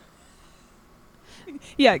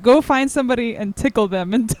 Yeah, go find somebody and tickle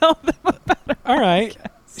them and tell them about it. All right.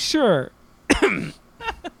 Sure.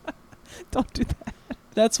 Don't do that.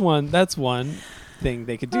 That's one thing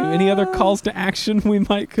they could do. Any other calls to action we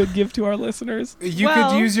could give to our listeners? You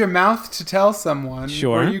Well- could use your mouth to tell someone.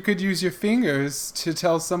 Sure. Or you could use your fingers to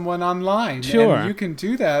tell someone online. Sure. And you can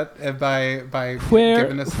do that by Where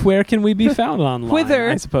giving us... where can we be found online? Whither,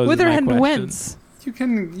 I suppose. whither is my and question. whence? You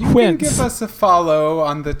can Whence? give us a follow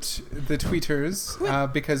on the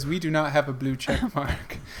tweeters because we do not have a blue check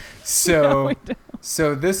mark. So No, we don't.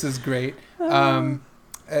 so this is great.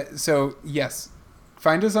 So yes,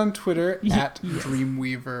 find us on Twitter at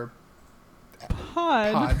Dreamweaver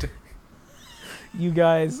Pod. Pod. You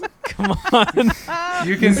guys, come on.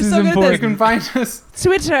 You can This is so good at important. you can find us.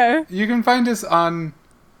 Twitter You can find us on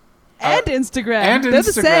and Instagram. and They're the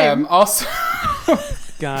Instagram same. also.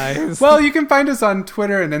 Guys. Well, you can find us on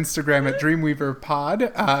Twitter and Instagram at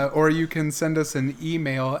DreamweaverPod, or you can send us an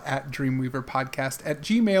email at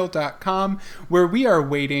dreamweaverpodcast@gmail.com, where we are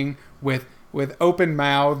waiting with open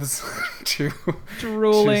mouths to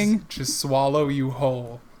Drooling. to swallow you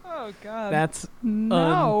whole. Oh God. That's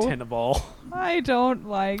no. untenable. I don't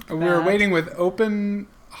like that. We're waiting with open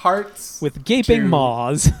hearts. With gaping To-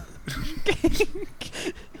 maws.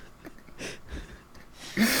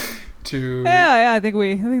 to Yeah, I think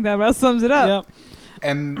that about sums it up. Yep.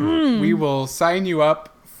 and we will sign you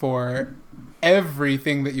up for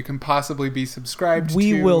everything that you can possibly be subscribed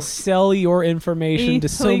We to. will sell your information to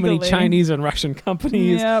so many Illegally. Chinese and Russian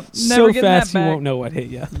companies Yep. so Never getting fast that you back. won't know what hit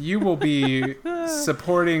you. You will be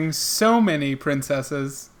supporting so many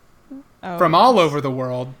princesses Oh. from all over the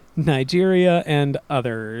world. Nigeria and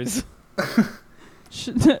others.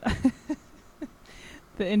 the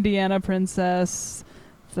Indiana princess.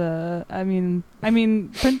 There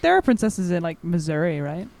are princesses in like Missouri,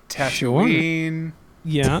 right? Tatooine.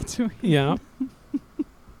 Yeah. Yeah.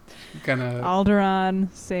 Gonna Alderaan,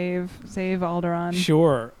 save Alderaan.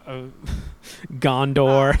 Sure.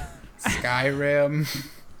 Gondor. Skyrim.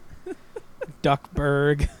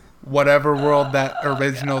 Duckburg. Whatever world that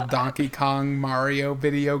original Donkey Kong Mario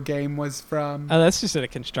video game was from. Oh, that's just at a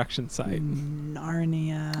construction site.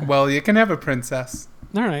 Narnia. Well, you can have a princess.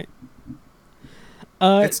 All right.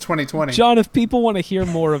 It's 2020. John, if people want to hear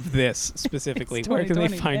more of this specifically, It's where can they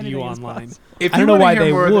 2020. find you Anything is online? possible. If I you don't know wanna why hear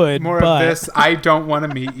they more would, more but- of this, I don't want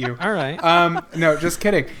to meet you. All right. No, just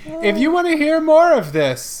kidding. If you want to hear more of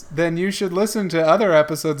this, then you should listen to other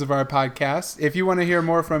episodes of our podcast. If you want to hear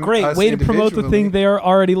more from Great. us Way to promote the thing individually- they're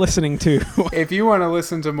already listening to. If you want to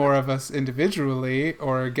listen to more of us individually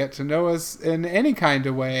or get to know us in any kind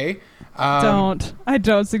of way, I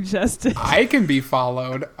don't suggest it. I can be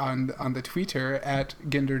followed on the Twitter at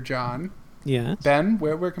GinderJohn. Yes. Ben,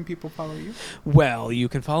 where can people follow you? Well, you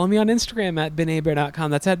can follow me on Instagram at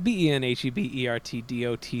benheber.com. That's at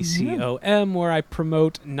BenHebertDotcom, where I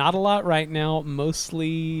promote not a lot right now.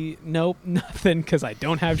 Mostly, nope, nothing, because I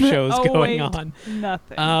don't have shows Oh, going wait. on.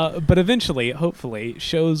 Nothing. But eventually, hopefully,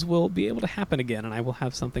 shows will be able to happen again, and I will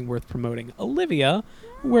have something worth promoting. Olivia,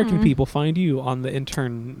 where can people find you on the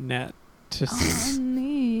internet?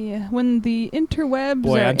 When the interwebs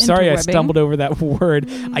Boy, are I'm sorry I interwebbing. stumbled over that word.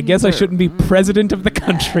 I guess I shouldn't be president of the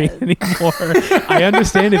country anymore. I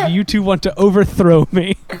understand if you two want to overthrow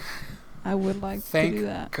me. I would like Thank to do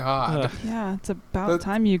that. God. Ugh. Yeah, it's about That-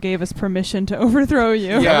 time you gave us permission to overthrow you.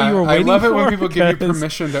 that Yeah, what you were I waiting love it when for? people give you Because-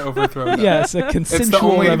 permission to overthrow them. Yes, a It's the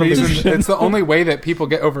consensual only revolution. reason. It's the only way that people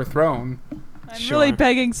get overthrown. I'm Sure. really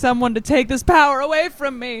begging someone to take this power away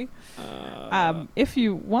from me. Uh, If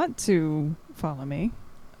you want to follow me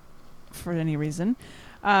for any reason,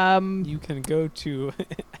 you can go to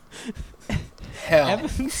Hell.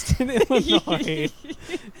 Evanston, Illinois.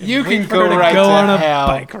 You Wait can for her go to right go to on a hell.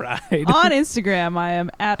 bike ride. on Instagram, I am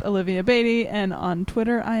at Olivia Beatty, and on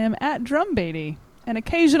Twitter, I am at Drum Beatty. And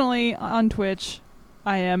occasionally on Twitch,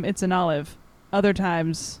 I am It's an Olive. Other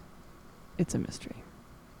times, it's a mystery.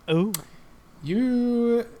 Oh,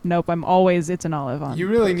 You Nope, I'm always It's an Olive on you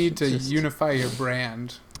really Twitch. need to It's just- unify your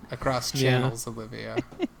brand across Yeah. channels, Olivia.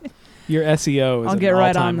 your SEO is I'll at get an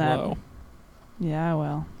right on all-time that. low. Yeah,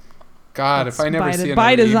 well. God, That's if I never by, see de- another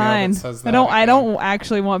by email design. that says that I don't again.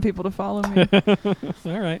 actually want people to follow me.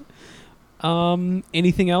 All right.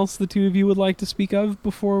 Anything else the two of you would like to speak of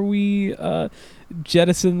before we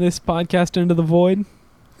jettison this podcast into the void?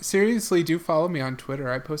 Seriously, do follow me on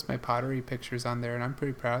Twitter. I post my pottery pictures on there, and I'm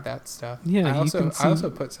pretty proud of that stuff. Yeah, I you can see- also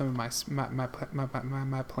put some of my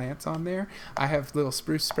plants on there. I have little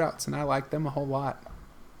spruce sprouts, and I like them a whole lot.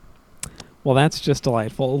 Well, that's just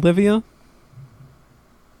delightful. Olivia?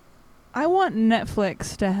 I want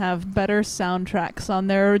Netflix to have better soundtracks on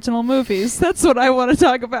their original movies. That's what I want to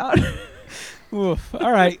talk about. Oof.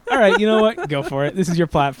 All right. You know what? Go for it. This is your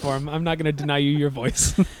platform. I'm not going to deny you your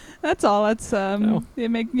voice. That's all. That's No. it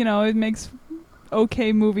makes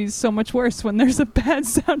okay movies so much worse when there's a bad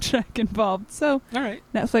soundtrack involved. So All right.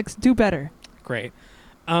 Netflix, do better. Great.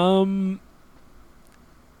 That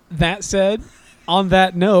said, on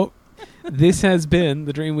that note, this has been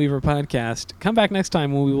the Dreamweaver podcast. Come back next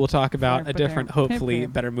time when we will talk about a different, hopefully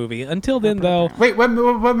better movie. Until then, though, Wait, what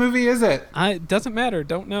movie is it? it doesn't matter.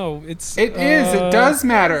 Don't know. It does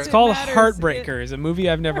matter. It's called matters. Heartbreakers, a movie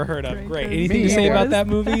I've never heard of. Great. Heartbreakers. Anything to say What about is that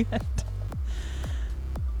movie?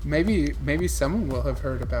 Maybe someone will have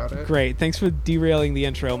heard about it. Great. Thanks for derailing the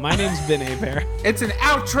intro. My name's Ben Abear. It's an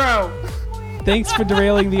outro. Thanks for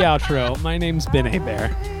derailing the outro. My name's Ben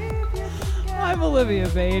Abear. I'm Olivia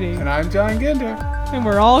Beatty, And I'm John Ginder. and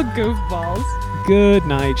we're all goofballs. Good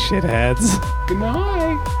night, shitheads. Good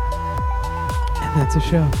night. And that's a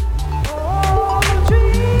show.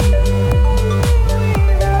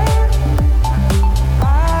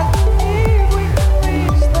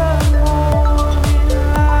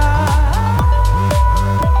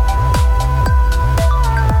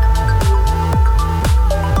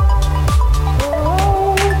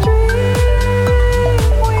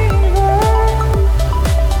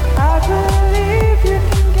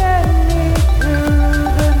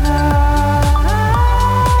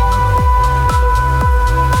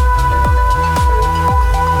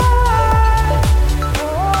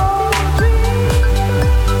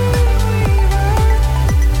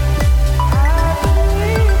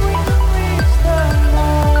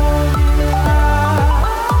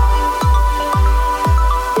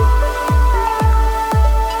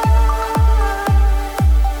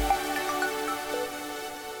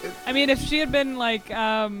 I mean, if she had been like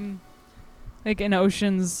in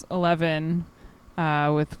Ocean's 11,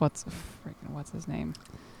 with what's his name?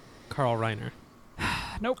 Carl Reiner.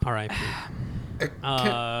 Nope. R.I.P. So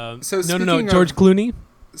No. speaking George of- Clooney.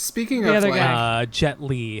 Speaking The of other like, guy. Jet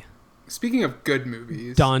Li. speaking of good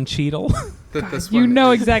movies, Don Cheadle. that this You one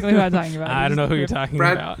know is- exactly who I'm talking about. I don't know who you're talking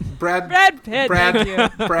about. Brad Pitt. Brad- Thank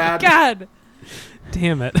you. Brad, God.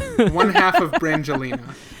 Damn it. one half of Brangelina.